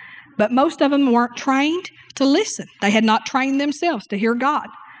listen. But most of them weren't trained to listen. They had not trained themselves to hear God.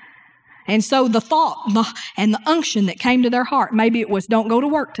 And so the thought and the unction that came to their heart, maybe it was, don't go to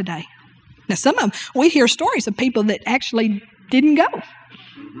work today. Now, some of them, we hear stories of people that actually didn't go.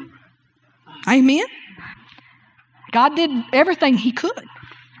 Amen. God did everything He could.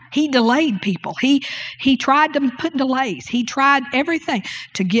 He delayed people. He tried to put delays. He tried everything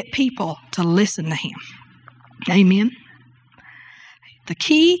to get people to listen to Him. Amen. The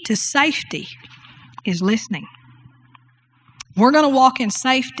key to safety is listening. We're going to walk in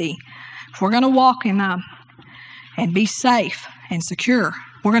safety. If we're going to walk in and be safe and secure,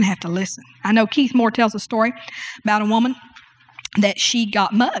 we're going to have to listen. I know Keith Moore tells a story about a woman that she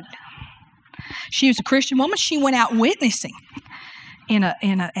got mugged. She was a Christian woman. She went out witnessing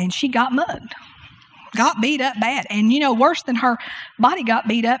and she got mugged. Got beat up bad. And, worse than her body got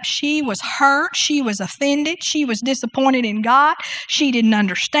beat up, she was hurt. She was offended. She was disappointed in God. She didn't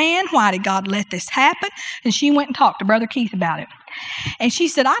understand. Why did God let this happen? And she went and talked to Brother Keith about it. And she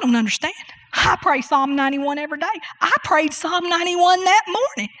said, I don't understand. I pray Psalm 91 every day. I prayed Psalm 91 that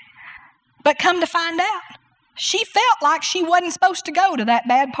morning. But come to find out, she felt like she wasn't supposed to go to that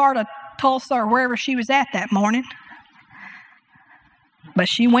bad part of Tulsa or wherever she was at that morning. But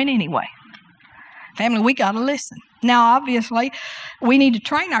she went anyway. Family, we got to listen. Now, obviously, we need to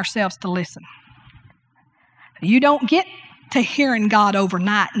train ourselves to listen. You don't get to hearing God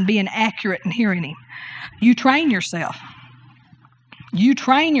overnight and being accurate in hearing Him. You train yourself. You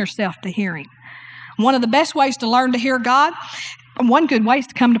train yourself to hear Him. One of the best ways to learn to hear God, one good way is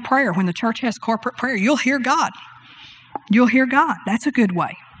to come to prayer. When the church has corporate prayer, you'll hear God. You'll hear God. That's a good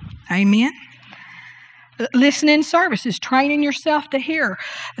way. Amen. Listening service is training yourself to hear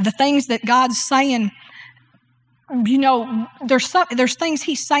the things that God's saying. There's things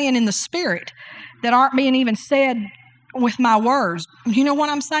He's saying in the Spirit that aren't being even said with my words. You know what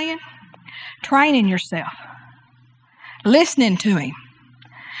I'm saying? Training yourself. Listening to Him.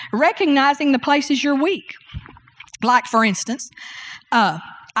 Recognizing the places you're weak. Like, for instance,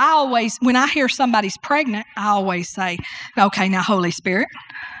 when I hear somebody's pregnant, I always say, okay, now, Holy Spirit,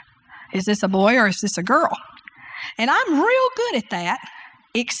 is this a boy or is this a girl? And I'm real good at that,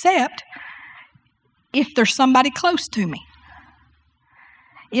 except if there's somebody close to me.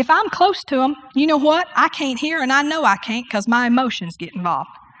 If I'm close to them, you know what? I can't hear, and I know I can't because my emotions get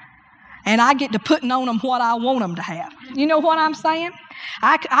involved. And I get to putting on them what I want them to have. You know what I'm saying?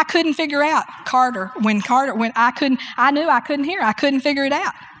 I couldn't figure out when I knew I couldn't hear. I couldn't figure it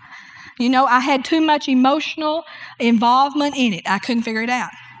out. I had too much emotional involvement in it. I couldn't figure it out.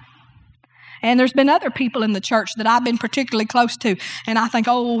 And there's been other people in the church that I've been particularly close to. And I think,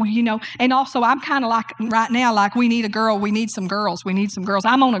 and also I'm kind of like right now, like we need a girl, we need some girls.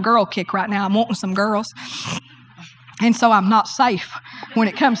 I'm on a girl kick right now. I'm wanting some girls. And so I'm not safe when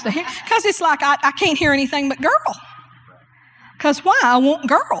it comes to him. Because it's like I can't hear anything but girl. Because why? I want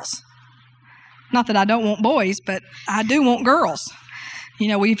girls. Not that I don't want boys, but I do want girls. You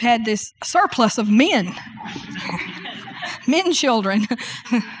know, we've had this surplus of men. Men children.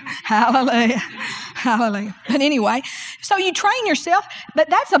 Hallelujah. Hallelujah. But anyway, so you train yourself, but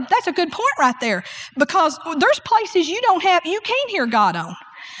that's a good point right there, because there's places you can't hear God on.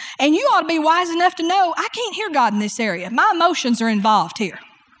 And you ought to be wise enough to know, I can't hear God in this area. My emotions are involved here.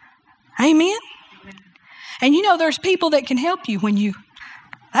 Amen? And you know, there's people that can help you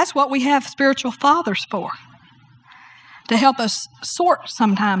that's what we have spiritual fathers for. To help us sort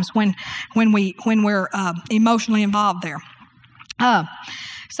sometimes when we're emotionally involved there.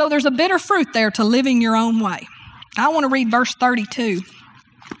 So there's a bitter fruit there to living your own way. I want to read verse 32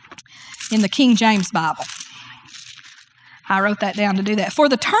 in the King James Bible. I wrote that down to do that. For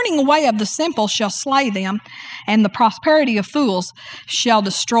the turning away of the simple shall slay them, and the prosperity of fools shall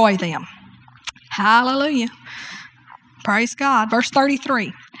destroy them. Hallelujah. Praise God. Verse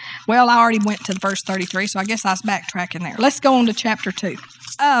 33. Well, I already went to verse 33, so I guess I was backtracking there. Let's go on to chapter 2.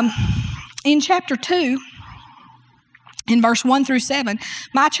 In chapter 2, in verse 1 through 7,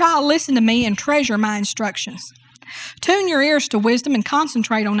 my child, listen to me and treasure my instructions. Tune your ears to wisdom and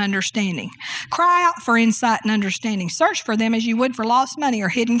concentrate on understanding. Cry out for insight and understanding. Search for them as you would for lost money or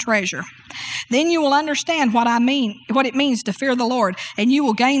hidden treasure. Then you will understand what it means to fear the Lord, and you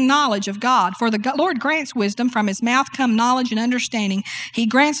will gain knowledge of God. For the Lord grants wisdom, from his mouth come knowledge and understanding. He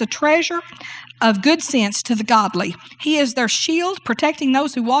grants a treasure of good sense to the godly. He is their shield, protecting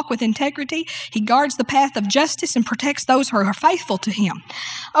those who walk with integrity. He guards the path of justice and protects those who are faithful to him.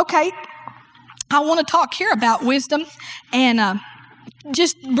 Okay, I want to talk here about wisdom and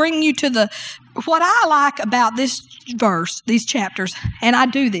just bring you to what I like about this verse, these chapters, and I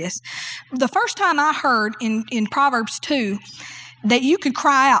do this. The first time I heard in Proverbs 2 that you could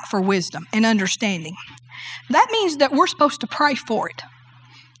cry out for wisdom and understanding, that means that we're supposed to pray for it.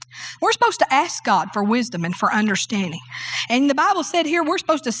 We're supposed to ask God for wisdom and for understanding. And the Bible said here we're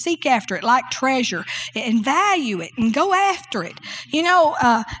supposed to seek after it like treasure and value it and go after it. You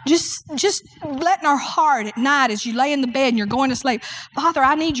know, just letting our heart at night as you lay in the bed and you're going to sleep, Father,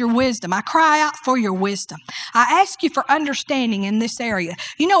 I need your wisdom. I cry out for your wisdom. I ask you for understanding in this area.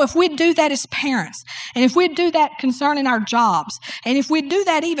 You know, if we'd do that as parents, and if we'd do that concerning our jobs, and if we'd do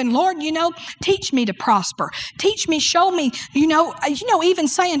that even, Lord, you know, teach me to prosper. Teach me, show me, you know, even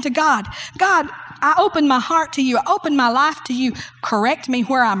saying to God, I open my heart to you. I open my life to you. Correct me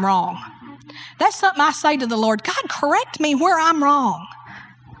where I'm wrong. That's something I say to the Lord. God, correct me where I'm wrong.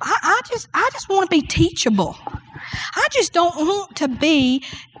 I just want to be teachable. I just don't want to be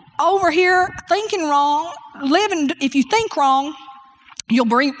over here thinking wrong, living. If you think wrong, you'll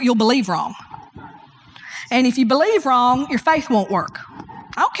believe wrong. And if you believe wrong, your faith won't work.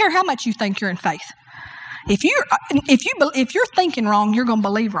 I don't care how much you think you're in faith. If you're thinking wrong, you're going to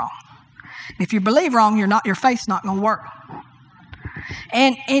believe wrong. If you believe wrong, your faith's not going to work.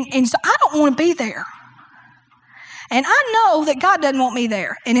 And so I don't want to be there. And I know that God doesn't want me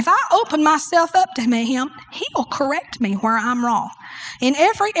there. And if I open myself up to him, he'll correct me where I'm wrong in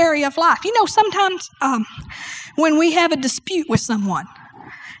every area of life. You know, sometimes when we have a dispute with someone,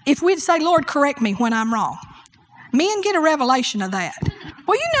 if we'd say, Lord, correct me when I'm wrong, men get a revelation of that.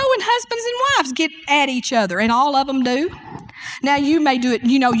 Well, you know, when husbands and wives get at each other, and all of them do. Now, you may do it,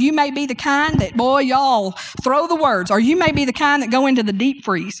 you know, you may be the kind that, boy, y'all throw the words, or you may be the kind that go into the deep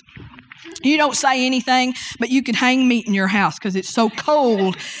freeze. You don't say anything, but you could hang meat in your house because it's so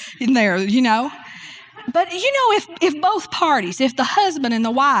cold in there, you know. But, you know, if both parties, if the husband and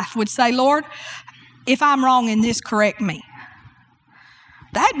the wife would say, Lord, if I'm wrong in this, correct me.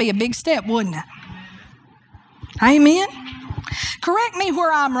 That'd be a big step, wouldn't it? Amen? Correct me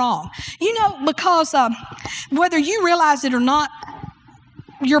where I'm wrong. You know, because whether you realize it or not,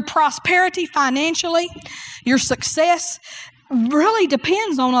 your prosperity financially, your success really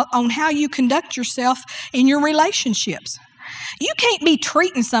depends on how you conduct yourself in your relationships. You can't be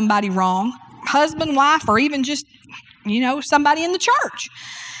treating somebody wrong, husband, wife, or even just, you know, somebody in the church,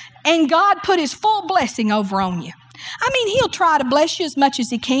 and God put his full blessing over on you. I mean, he'll try to bless you as much as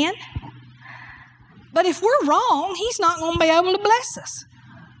he can. But if we're wrong, he's not going to be able to bless us.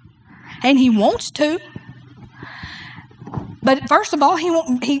 And he wants to. But first of all,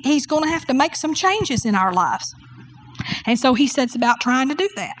 he's going to have to make some changes in our lives. And so he sets about trying to do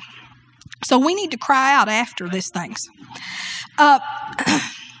that. So we need to cry out after these things. And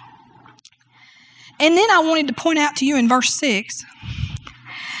then I wanted to point out to you in verse 6,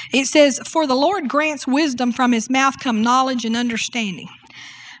 it says, for the Lord grants wisdom, from his mouth come knowledge and understanding.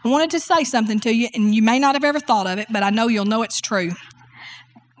 I wanted to say something to you, and you may not have ever thought of it, but I know you'll know it's true.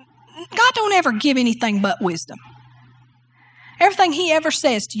 God don't ever give anything but wisdom. Everything he ever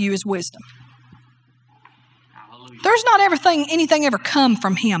says to you is wisdom. There's not anything ever come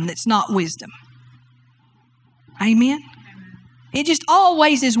from him that's not wisdom. Amen? It just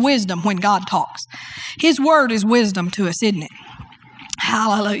always is wisdom when God talks. His word is wisdom to us, isn't it?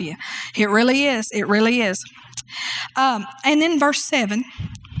 Hallelujah. It really is. It really is. And then verse 7,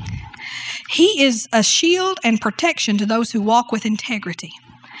 he is a shield and protection to those who walk with integrity.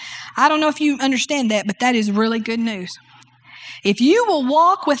 I don't know if you understand that, but that is really good news. If you will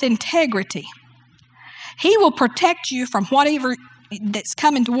walk with integrity, he will protect you from whatever that's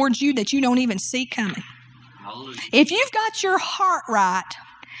coming towards you that you don't even see coming. Hallelujah. If you've got your heart right,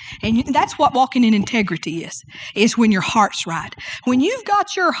 and that's what walking in integrity is when your heart's right. When you've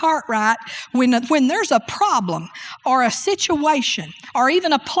got your heart right, when there's a problem or a situation or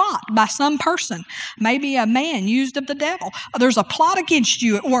even a plot by some person, maybe a man used of the devil, there's a plot against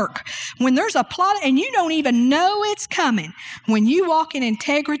you at work. When there's a plot and you don't even know it's coming, when you walk in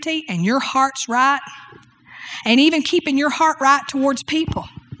integrity and your heart's right, and even keeping your heart right towards people,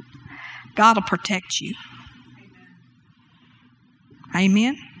 God will protect you.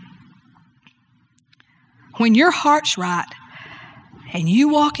 Amen? When your heart's right and you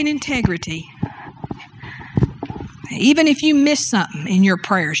walk in integrity, even if you miss something in your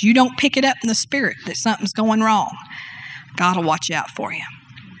prayers, you don't pick it up in the spirit that something's going wrong, God will watch out for you.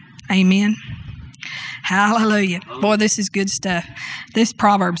 Amen? Hallelujah. Boy, this is good stuff. This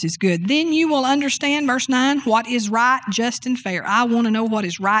Proverbs is good. Then you will understand, verse 9, what is right, just, and fair. I want to know what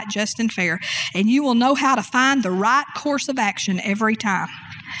is right, just, and fair. And you will know how to find the right course of action every time.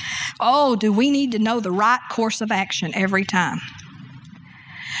 Oh, do we need to know the right course of action every time?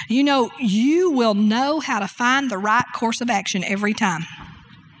 You know, you will know how to find the right course of action every time.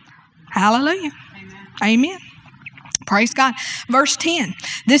 Hallelujah. Amen. Praise God. Verse 10.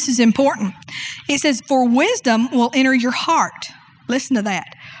 This is important. It says, for wisdom will enter your heart. Listen to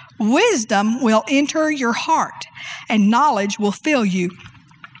that. Wisdom will enter your heart, and knowledge will fill you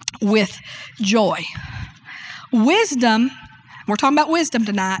with joy. Wisdom, we're talking about wisdom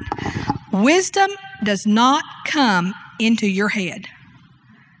tonight. Wisdom does not come into your head.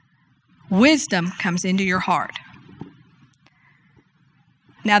 Wisdom comes into your heart.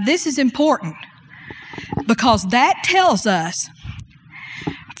 Now, this is important because that tells us,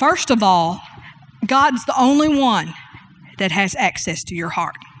 first of all, God's the only one that has access to your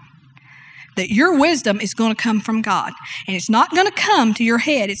heart. That your wisdom is going to come from God. And it's not going to come to your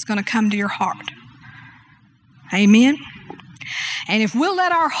head, it's going to come to your heart. Amen? And if we'll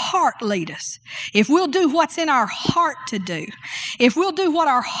let our heart lead us, if we'll do what's in our heart to do, if we'll do what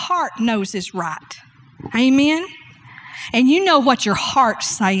our heart knows is right, amen? And you know what your heart's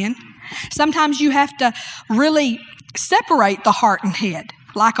saying. Sometimes you have to really separate the heart and head.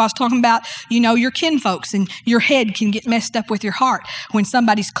 Like I was talking about, you know, your kinfolks, and your head can get messed up with your heart when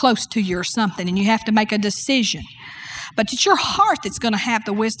somebody's close to you or something, and you have to make a decision. But it's your heart that's going to have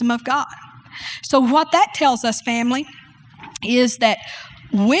the wisdom of God. So what that tells us, family, is that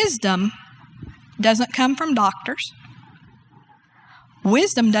wisdom doesn't come from doctors.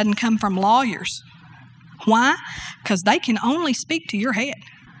 Wisdom doesn't come from lawyers. Why? Because they can only speak to your head.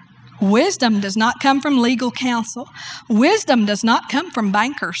 Wisdom does not come from legal counsel. Wisdom does not come from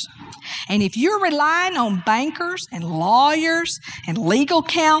bankers. And if you're relying on bankers and lawyers and legal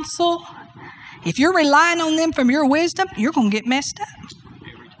counsel, if you're relying on them from your wisdom, you're going to get messed up.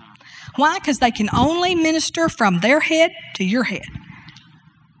 Why? Because they can only minister from their head to your head.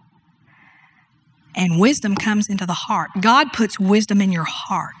 And wisdom comes into the heart. God puts wisdom in your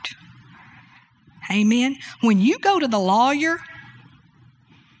heart. Amen. When you go to the lawyer,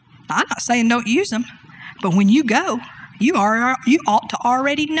 I'm not saying don't use them, but when you go, you ought to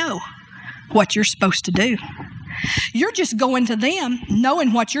already know what you're supposed to do. You're just going to them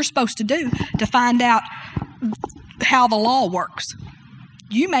knowing what you're supposed to do to find out how the law works.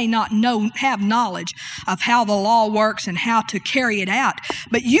 You may not have knowledge of how the law works and how to carry it out,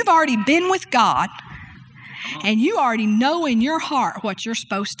 but you've already been with God, and you already know in your heart what you're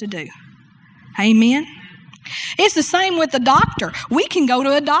supposed to do. Amen? It's the same with the doctor. We can go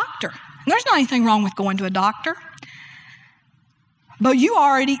to a doctor. There's not anything wrong with going to a doctor. But you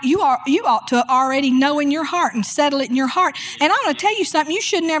ought to already know in your heart and settle it in your heart. And I'm going to tell you something. You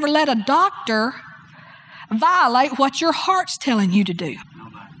should never let a doctor violate what your heart's telling you to do.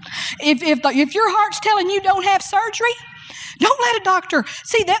 If your heart's telling you don't have surgery, don't let a doctor.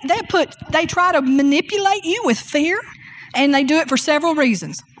 See, they try to manipulate you with fear, and they do it for several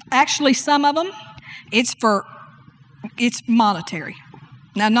reasons. Actually, some of them, it's monetary.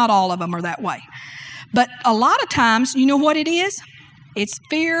 Now, not all of them are that way. But a lot of times, you know what it is? It's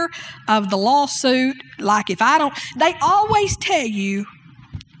fear of the lawsuit. Like if I don't, they always tell you,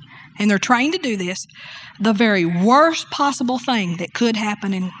 and they're trained to do this, the very worst possible thing that could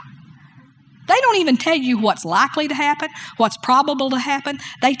happen. And they don't even tell you what's likely to happen, what's probable to happen.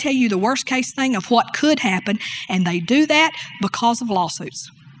 They tell you the worst case thing of what could happen, and they do that because of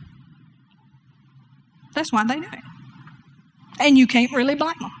lawsuits. That's why they do it. And you can't really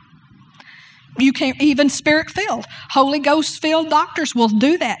blame them. You can't, even Spirit-filled, Holy Ghost-filled doctors will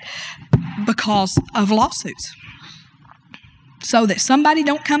do that because of lawsuits. So that somebody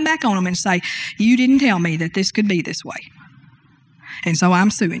don't come back on them and say, you didn't tell me that this could be this way. And so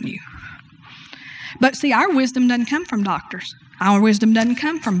I'm suing you. But see, our wisdom doesn't come from doctors. Our wisdom doesn't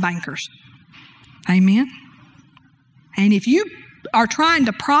come from bankers. Amen? And if you are trying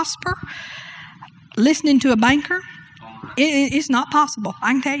to prosper listening to a banker, it's not possible.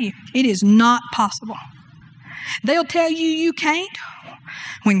 I can tell you, it is not possible. They'll tell you you can't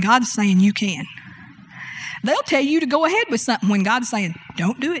when God's saying you can. They'll tell you to go ahead with something when God's saying,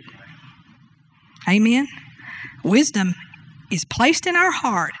 don't do it. Amen? Wisdom is placed in our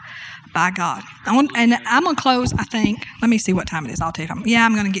heart by God. And I'm going to close, I think. Let me see what time it is. I'll tell you.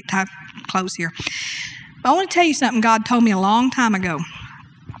 I'm going to get time close here. But I want to tell you something God told me a long time ago.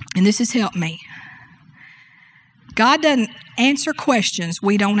 And this has helped me. God doesn't answer questions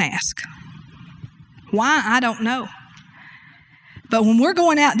we don't ask. Why? I don't know. But when we're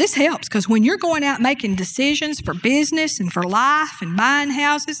going out, this helps, because when you're going out making decisions for business and for life and buying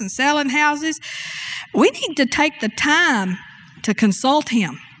houses and selling houses, we need to take the time to consult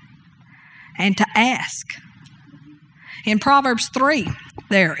Him and to ask. In Proverbs 3,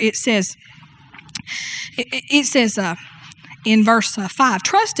 there, it says in verse 5,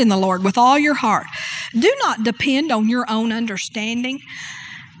 trust in the Lord with all your heart. Do not depend on your own understanding.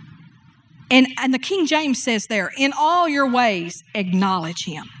 And the King James says there, in all your ways, acknowledge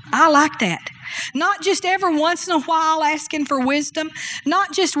Him. I like that. Not just every once in a while asking for wisdom.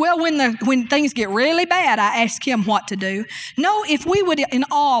 Not just, when things get really bad, I ask Him what to do. No, if we would in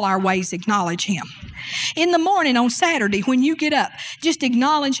all our ways acknowledge Him. In the morning on Saturday when you get up, just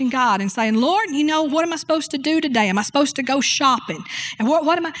acknowledging God and saying, Lord, what am I supposed to do today? Am I supposed to go shopping? And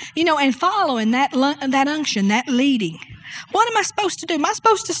what am I, and following that unction, that leading. What am I supposed to do? Am I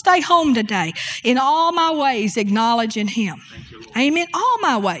supposed to stay home today? In all my ways, acknowledging Him. Amen. All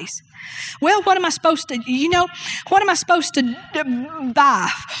my ways. Well, what am I supposed to, what am I supposed to buy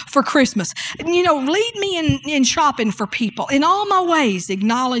for Christmas? Lead me in shopping for people. In all my ways,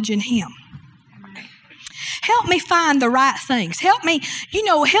 acknowledging Him. Help me find the right things. Help me,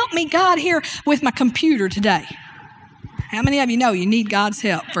 God, here with my computer today. How many of you know you need God's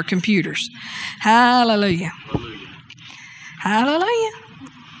help for computers? Hallelujah. Hallelujah.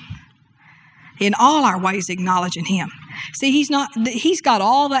 In all our ways, acknowledging Him. See, He's got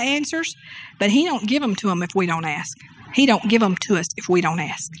all the answers, but He don't give them to them if we don't ask. He don't give them to us if we don't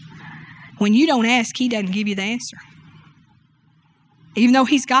ask. When you don't ask, He doesn't give you the answer. Even though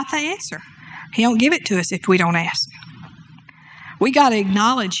He's got the answer, He don't give it to us if we don't ask. We got to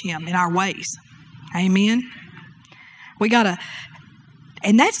acknowledge Him in our ways. Amen. We got to,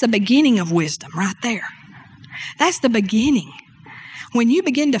 and that's the beginning of wisdom right there. That's the beginning. When you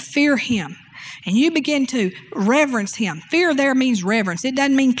begin to fear Him and you begin to reverence Him. Fear there means reverence. It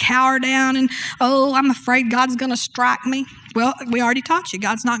doesn't mean cower down and, I'm afraid God's going to strike me. Well, we already taught you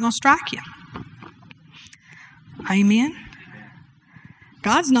God's not going to strike you. Amen.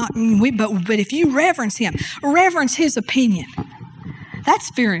 God's not, but if you reverence Him, reverence His opinion. That's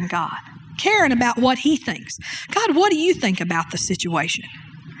fearing God. Caring about what He thinks. God, what do you think about the situation?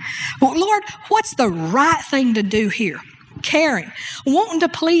 Well, Lord, what's the right thing to do here? Caring, wanting to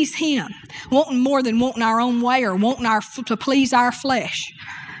please Him, wanting more than wanting our own way or wanting to please our flesh.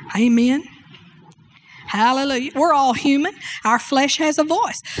 Amen. Hallelujah. We're all human. Our flesh has a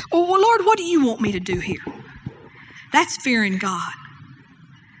voice. Well, Lord, what do you want me to do here? That's fearing God.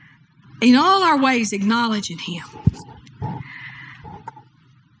 In all our ways, acknowledging Him.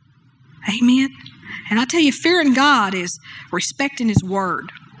 Amen. And I tell you, fearing God is respecting His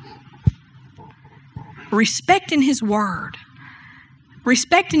word. Respecting His word.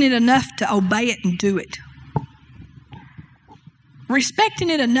 Respecting it enough to obey it and do it. Respecting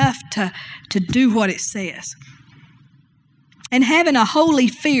it enough to do what it says. And having a holy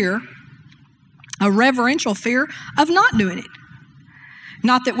fear, a reverential fear of not doing it.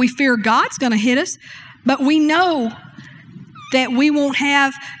 Not that we fear God's going to hit us, but we know that we won't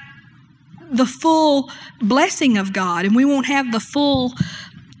have the full blessing of God, and we won't have the full,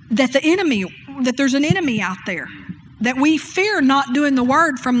 that there's an enemy out there. That we fear not doing the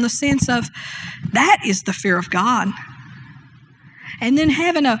word from the sense of, that is the fear of God. and then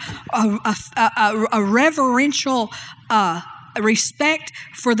having a reverential respect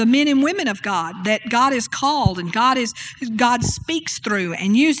for the men and women of God that God has called and God speaks through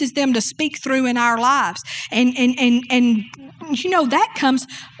and uses them to speak through in our lives. And that comes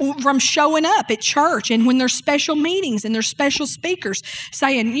from showing up at church and when there's special meetings and there's special speakers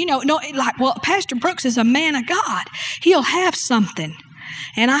saying, Pastor Brooks is a man of God. He'll have something.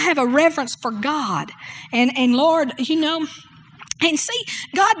 And I have a reverence for God. And Lord, and see,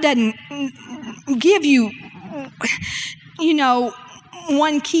 God doesn't give you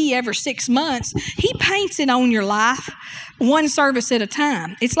one key every 6 months. He paints it on your life one service at a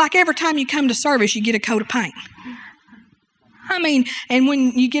time. It's like every time you come to service, you get a coat of paint. And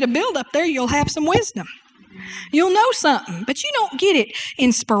when you get a build up there, you'll have some wisdom. You'll know something, but you don't get it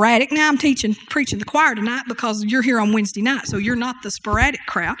in sporadic. Now I'm preaching the choir tonight because you're here on Wednesday night, so you're not the sporadic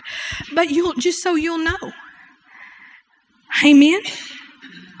crowd, but you'll know. Amen.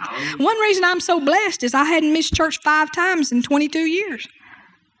 One reason I'm so blessed is I hadn't missed church 5 times in 22 years.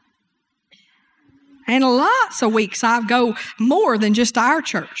 And lots of weeks I go more than just our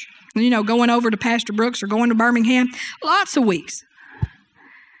church. Going over to Pastor Brooks or going to Birmingham, lots of weeks.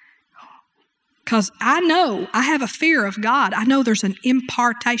 Because I know I have a fear of God. I know there's an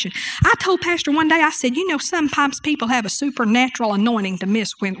impartation. I told Pastor one day, I said, sometimes people have a supernatural anointing to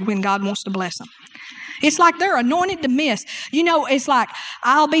miss when God wants to bless them. It's like they're anointed to miss. It's like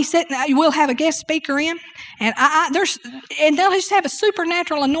I'll be sitting, we'll have a guest speaker in, and they'll just have a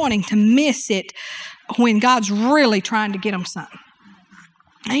supernatural anointing to miss it when God's really trying to get them something.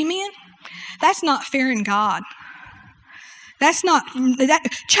 Amen? That's not fearing God. That's not that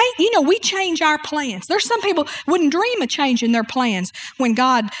change. We change our plans. There's some people wouldn't dream of changing their plans when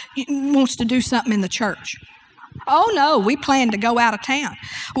God wants to do something in the church. Oh no, we plan to go out of town.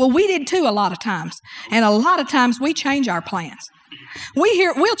 Well, we did too a lot of times, and a lot of times we change our plans.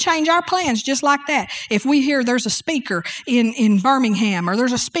 We'll change our plans just like that. If we hear there's a speaker in Birmingham or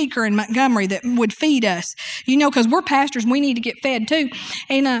there's a speaker in Montgomery that would feed us, because we're pastors, we need to get fed too.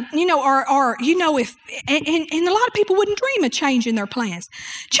 And, if a lot of people wouldn't dream of changing their plans.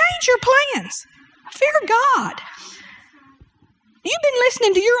 Change your plans. Fear God. You've been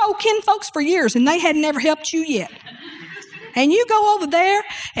listening to your old kin folks for years and they had never helped you yet. And you go over there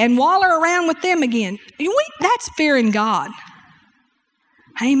and waller around with them again. That's fearing God.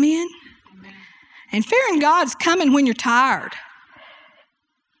 Amen. And fearing God's coming when you're tired.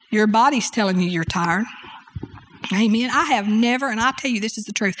 Your body's telling you you're tired. Amen. I have never, and I'll tell you this is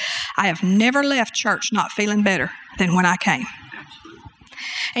the truth, I have never left church not feeling better than when I came.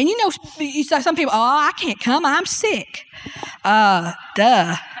 And you say some people, I can't come, I'm sick.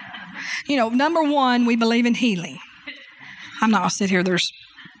 Duh. Number one, we believe in healing. I'm not going to sit here, there's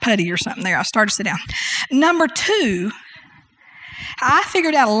putty or something there. I'll start to sit down. Number two, I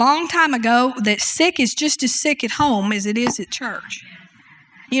figured out a long time ago that sick is just as sick at home as it is at church.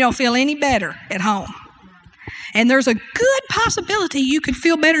 You don't feel any better at home. And there's a good possibility you could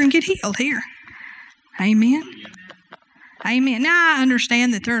feel better and get healed here. Amen. Amen. Now I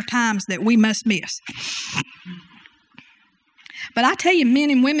understand that there are times that we must miss. But I tell you, men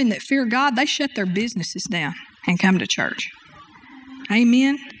and women that fear God, they shut their businesses down and come to church.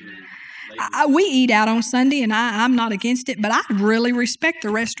 Amen. We eat out on Sunday, and I'm not against it, but I really respect the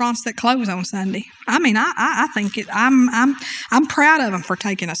restaurants that close on Sunday. I think I'm proud of them for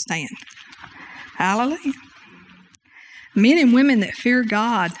taking a stand. Hallelujah. Men and women that fear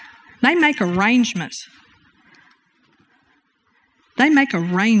God, they make arrangements. They make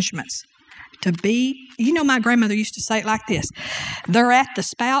arrangements to be, my grandmother used to say it like this, they're at the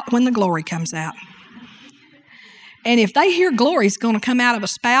spout when the glory comes out. And if they hear glory's going to come out of a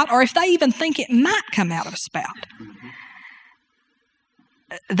spout, or if they even think it might come out of a spout,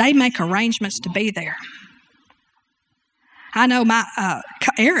 they make arrangements to be there. I know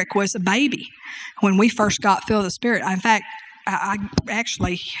Eric was a baby when we first got filled with the Spirit. In fact,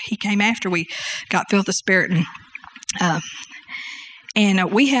 he came after we got filled with the Spirit,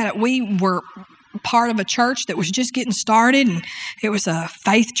 and we were part of a church that was just getting started, and it was a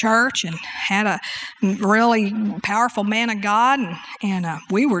faith church and had a really powerful man of God, and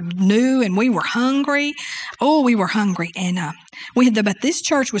we were new and we were hungry. Oh, we were hungry, and but this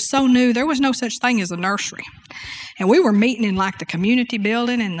church was so new, there was no such thing as a nursery, and we were meeting in like the community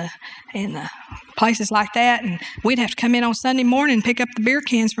building and the places like that, and we'd have to come in on Sunday morning and pick up the beer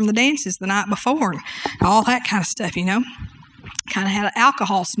cans from the dances the night before and all that kind of stuff, Kind of had an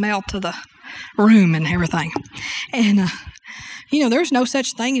alcohol smell to the room and everything. And, There's no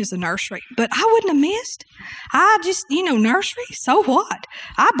such thing as a nursery. But I wouldn't have missed. I just, nursery, so what?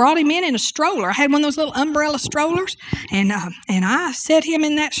 I brought him in a stroller. I had one of those little umbrella strollers, and I set him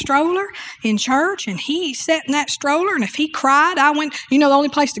in that stroller in church, and he sat in that stroller, and if he cried, I went, the only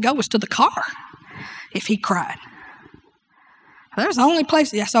place to go was to the car if he cried. There's the only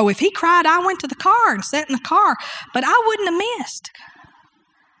place. Yeah, so if he cried, I went to the car and sat in the car, but I wouldn't have missed.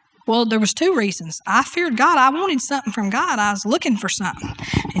 Well, there was 2 reasons. I feared God. I wanted something from God. I was looking for something.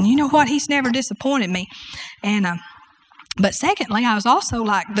 And you know what? He's never disappointed me. And but secondly, I was also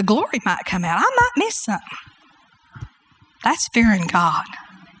like, the glory might come out. I might miss something. That's fearing God.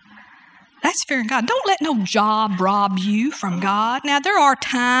 That's fearing God. Don't let no job rob you from God. Now, there are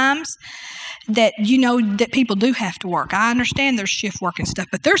times that, that people do have to work. I understand there's shift work and stuff,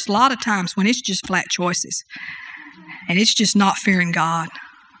 but there's a lot of times when it's just flat choices. And it's just not fearing God.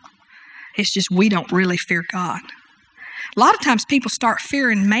 It's just we don't really fear God. A lot of times people start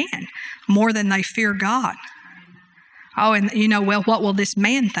fearing man more than they fear God. Oh, and what will this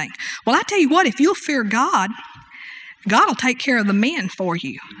man think? Well, I tell you what, if you'll fear God, God will take care of the men for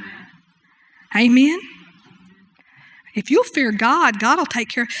you. Amen? If you'll fear God, God will take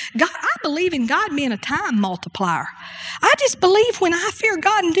care of God. I believe in God being a time multiplier. I just believe when I fear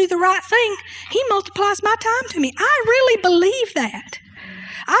God and do the right thing, He multiplies my time to me. I really believe that.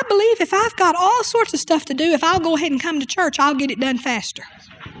 I believe if I've got all sorts of stuff to do, if I'll go ahead and come to church, I'll get it done faster.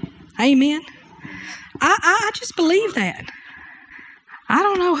 Amen? I just believe that. I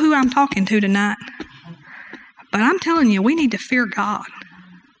don't know who I'm talking to tonight, but I'm telling you, we need to fear God.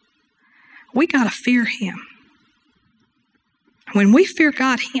 We got to fear Him. When we fear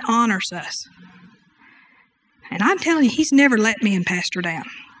God, He honors us. And I'm telling you, He's never let me and Pastor down.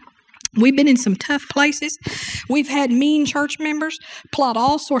 We've been in some tough places. We've had mean church members plot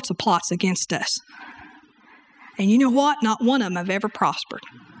all sorts of plots against us. And you know what? Not one of them have ever prospered.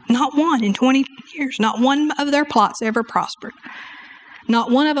 Not one in 20 years. Not one of their plots ever prospered.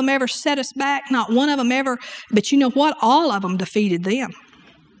 Not one of them ever set us back. Not one of them ever. But you know what? All of them defeated them.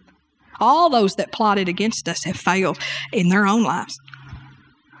 All those that plotted against us have failed in their own lives.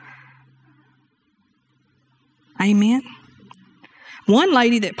 Amen. One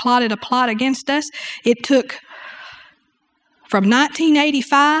lady that plotted a plot against us, it took from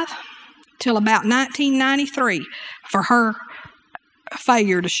 1985 till about 1993 for her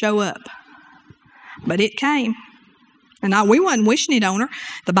failure to show up. But it came. And we wasn't wishing it on her.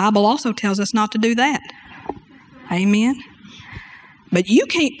 The Bible also tells us not to do that. Amen. But you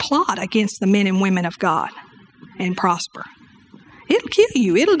can't plot against the men and women of God and prosper. It'll kill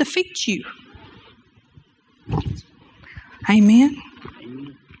you. It'll defeat you. Amen.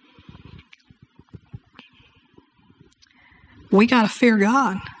 We got to fear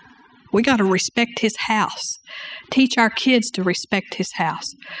God. We got to respect His house. Teach our kids to respect His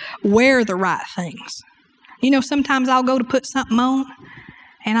house. Wear the right things. Sometimes I'll go to put something on,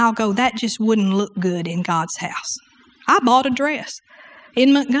 and I'll go, that just wouldn't look good in God's house. I bought a dress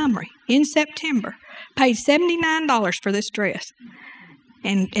in Montgomery in September. Paid $79 for this dress.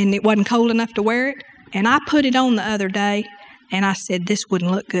 And it wasn't cold enough to wear it. And I put it on the other day, and I said, this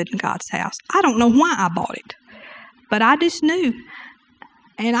wouldn't look good in God's house. I don't know why I bought it. But I just knew.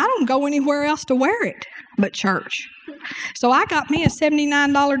 And I don't go anywhere else to wear it but church. So I got me a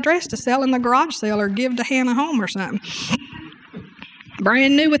 $79 dress to sell in the garage sale or give to Hannah Home or something.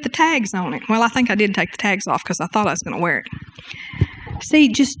 Brand new with the tags on it. Well, I think I did take the tags off because I thought I was going to wear it. See,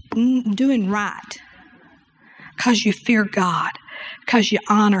 just doing right. Because you fear God. Because you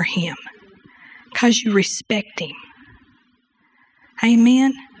honor Him. Because you respect Him.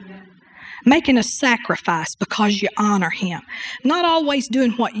 Amen? Making a sacrifice because you honor Him. Not always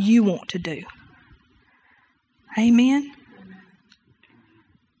doing what you want to do. Amen?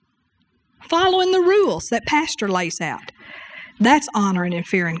 Following the rules that Pastor lays out. That's honoring and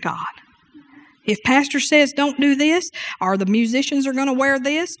fearing God. If Pastor says don't do this, or the musicians are going to wear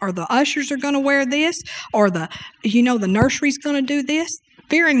this, or the ushers are going to wear this, or the nursery's going to do this,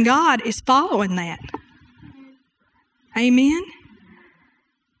 fearing God is following that. Amen?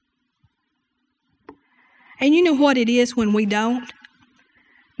 And you know what it is when we don't?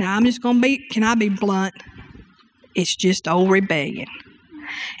 Now, can I be blunt? It's just old rebellion.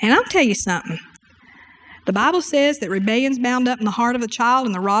 And I'll tell you something. The Bible says that rebellion's bound up in the heart of a child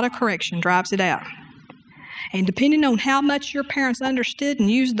and the rod of correction drives it out. And depending on how much your parents understood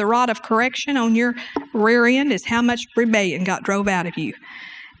and used the rod of correction on your rear end is how much rebellion got drove out of you.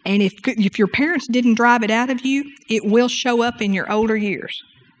 And if your parents didn't drive it out of you, it will show up in your older years.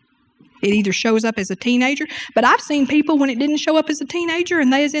 It either shows up as a teenager, but I've seen people when it didn't show up as a teenager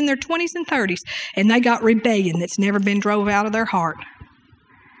and they was in their 20s and 30s and they got rebellion that's never been drove out of their heart.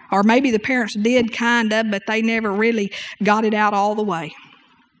 Or maybe the parents did kind of, but they never really got it out all the way.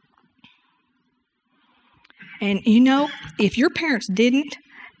 And if your parents didn't,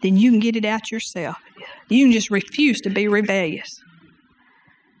 then you can get it out yourself. You can just refuse to be rebellious.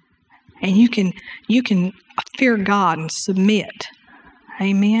 And you can fear God and submit.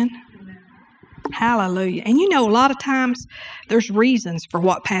 Amen. Hallelujah. And a lot of times there's reasons for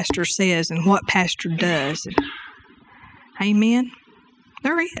what pastor says and what pastor does. Amen.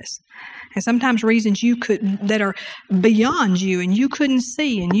 There is. And sometimes reasons that are beyond you and you couldn't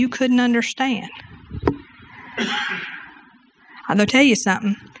see and you couldn't understand. I'm going to tell you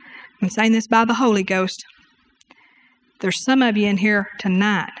something. I'm saying this by the Holy Ghost. There's some of you in here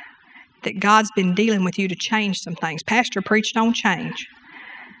tonight that God's been dealing with you to change some things. Pastor preached on change.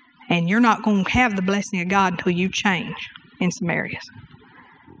 And you're not going to have the blessing of God until you change in some areas.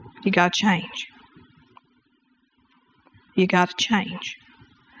 You got to change. You got to change.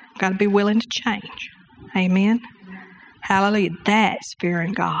 Got to be willing to change. Amen. Hallelujah. That's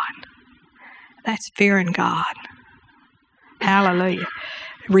fearing God. That's fearing God. Hallelujah.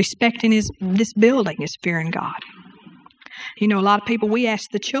 Respecting this building is fearing God. A lot of people, we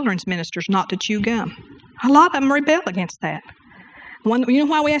ask the children's ministers not to chew gum. A lot of them rebel against that. You know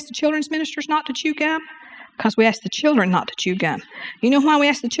why we ask the children's ministers not to chew gum? Because we ask the children not to chew gum. You know why we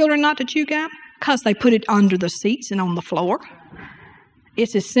ask the children not to chew gum? Because they put it under the seats and on the floor.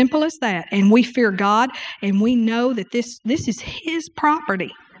 It's as simple as that. And we fear God, and we know that this is His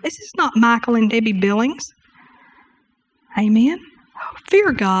property. This is not Michael and Debbie Billings. Amen.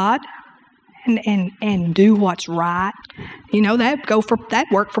 Fear God and do what's right. That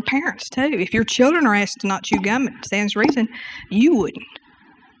work for parents too. If your children are asked to not chew gum, it stands to reason you wouldn't.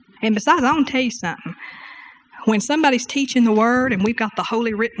 And besides, I want to tell you something. When somebody's teaching the Word and we've got the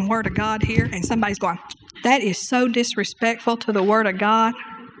holy written Word of God here, and somebody's going, that is so disrespectful to the Word of God,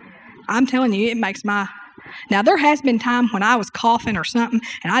 I'm telling you, it makes my... Now, there has been time when I was coughing or something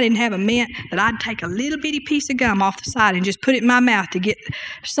and I didn't have a mint that I'd take a little bitty piece of gum off the side and just put it in my mouth to get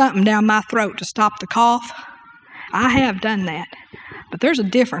something down my throat to stop the cough. I have done that. But there's a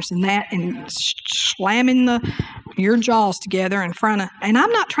difference in that and slamming your jaws together in front of... And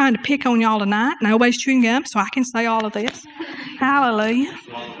I'm not trying to pick on y'all tonight. Nobody's chewing gum, so I can say all of this. Hallelujah.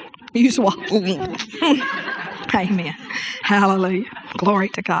 You swallow. Amen. Hallelujah. Glory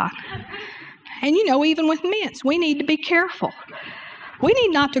to God. And even with mints, we need to be careful. We need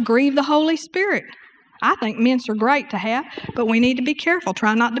not to grieve the Holy Spirit. I think mints are great to have, but we need to be careful.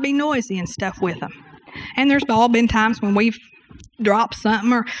 Try not to be noisy and stuff with them. And there's all been times when we've dropped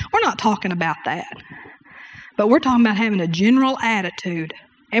something, or we're not talking about that. But we're talking about having a general attitude.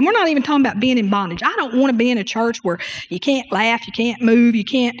 And we're not even talking about being in bondage. I don't want to be in a church where you can't laugh, you can't move, you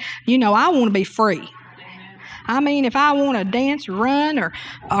can't, I want to be free. I mean, if I want to dance or run or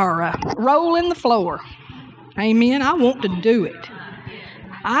roll in the floor, amen, I want to do it.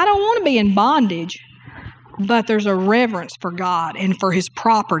 I don't want to be in bondage, but there's a reverence for God and for His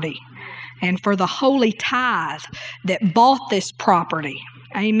property and for the holy tithe that bought this property.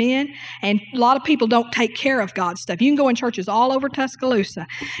 Amen. And a lot of people don't take care of God's stuff. You can go in churches all over Tuscaloosa,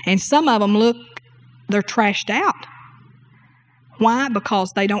 and some of them they're trashed out. Why?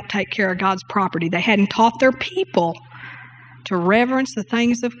 Because they don't take care of God's property. They hadn't taught their people to reverence the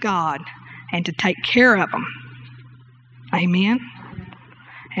things of God and to take care of them. Amen.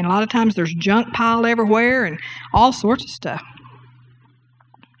 And a lot of times there's junk piled everywhere and all sorts of stuff.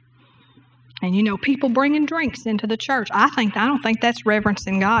 And people bringing drinks into the church. I don't think that's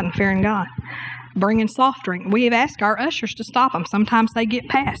reverencing God and fearing God. Bringing soft drink. We have asked our ushers to stop them. Sometimes they get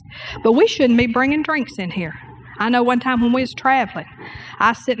past. But we shouldn't be bringing drinks in here. I know one time when we was traveling, I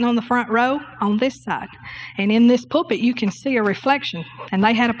was sitting on the front row on this side. And in this pulpit, you can see a reflection. And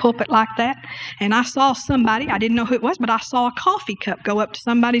they had a pulpit like that. And I saw somebody, I didn't know who it was, but I saw a coffee cup go up to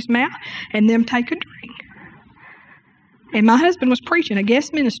somebody's mouth and them take a drink. And my husband was preaching, a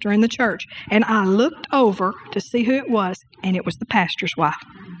guest minister in the church. And I looked over to see who it was, and it was the pastor's wife.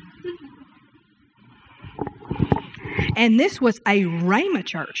 And this was a Rhema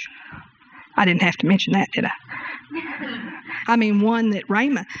church. I didn't have to mention that, did I? I mean, one that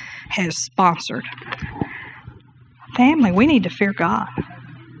Rhema has sponsored. Family, we need to fear God.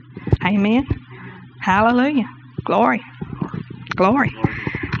 Amen. Hallelujah. Glory. Glory.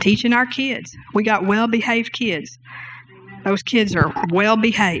 Teaching our kids. We got well-behaved kids. Those kids are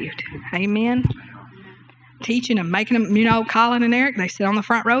well-behaved. Amen. Teaching them, making them, Colin and Eric, they sit on the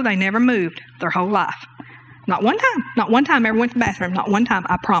front row. They never moved their whole life. Not one time. Not one time ever went to the bathroom. Not one time,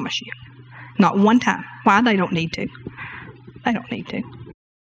 I promise you. Not one time. Why? They don't need to. They don't need to.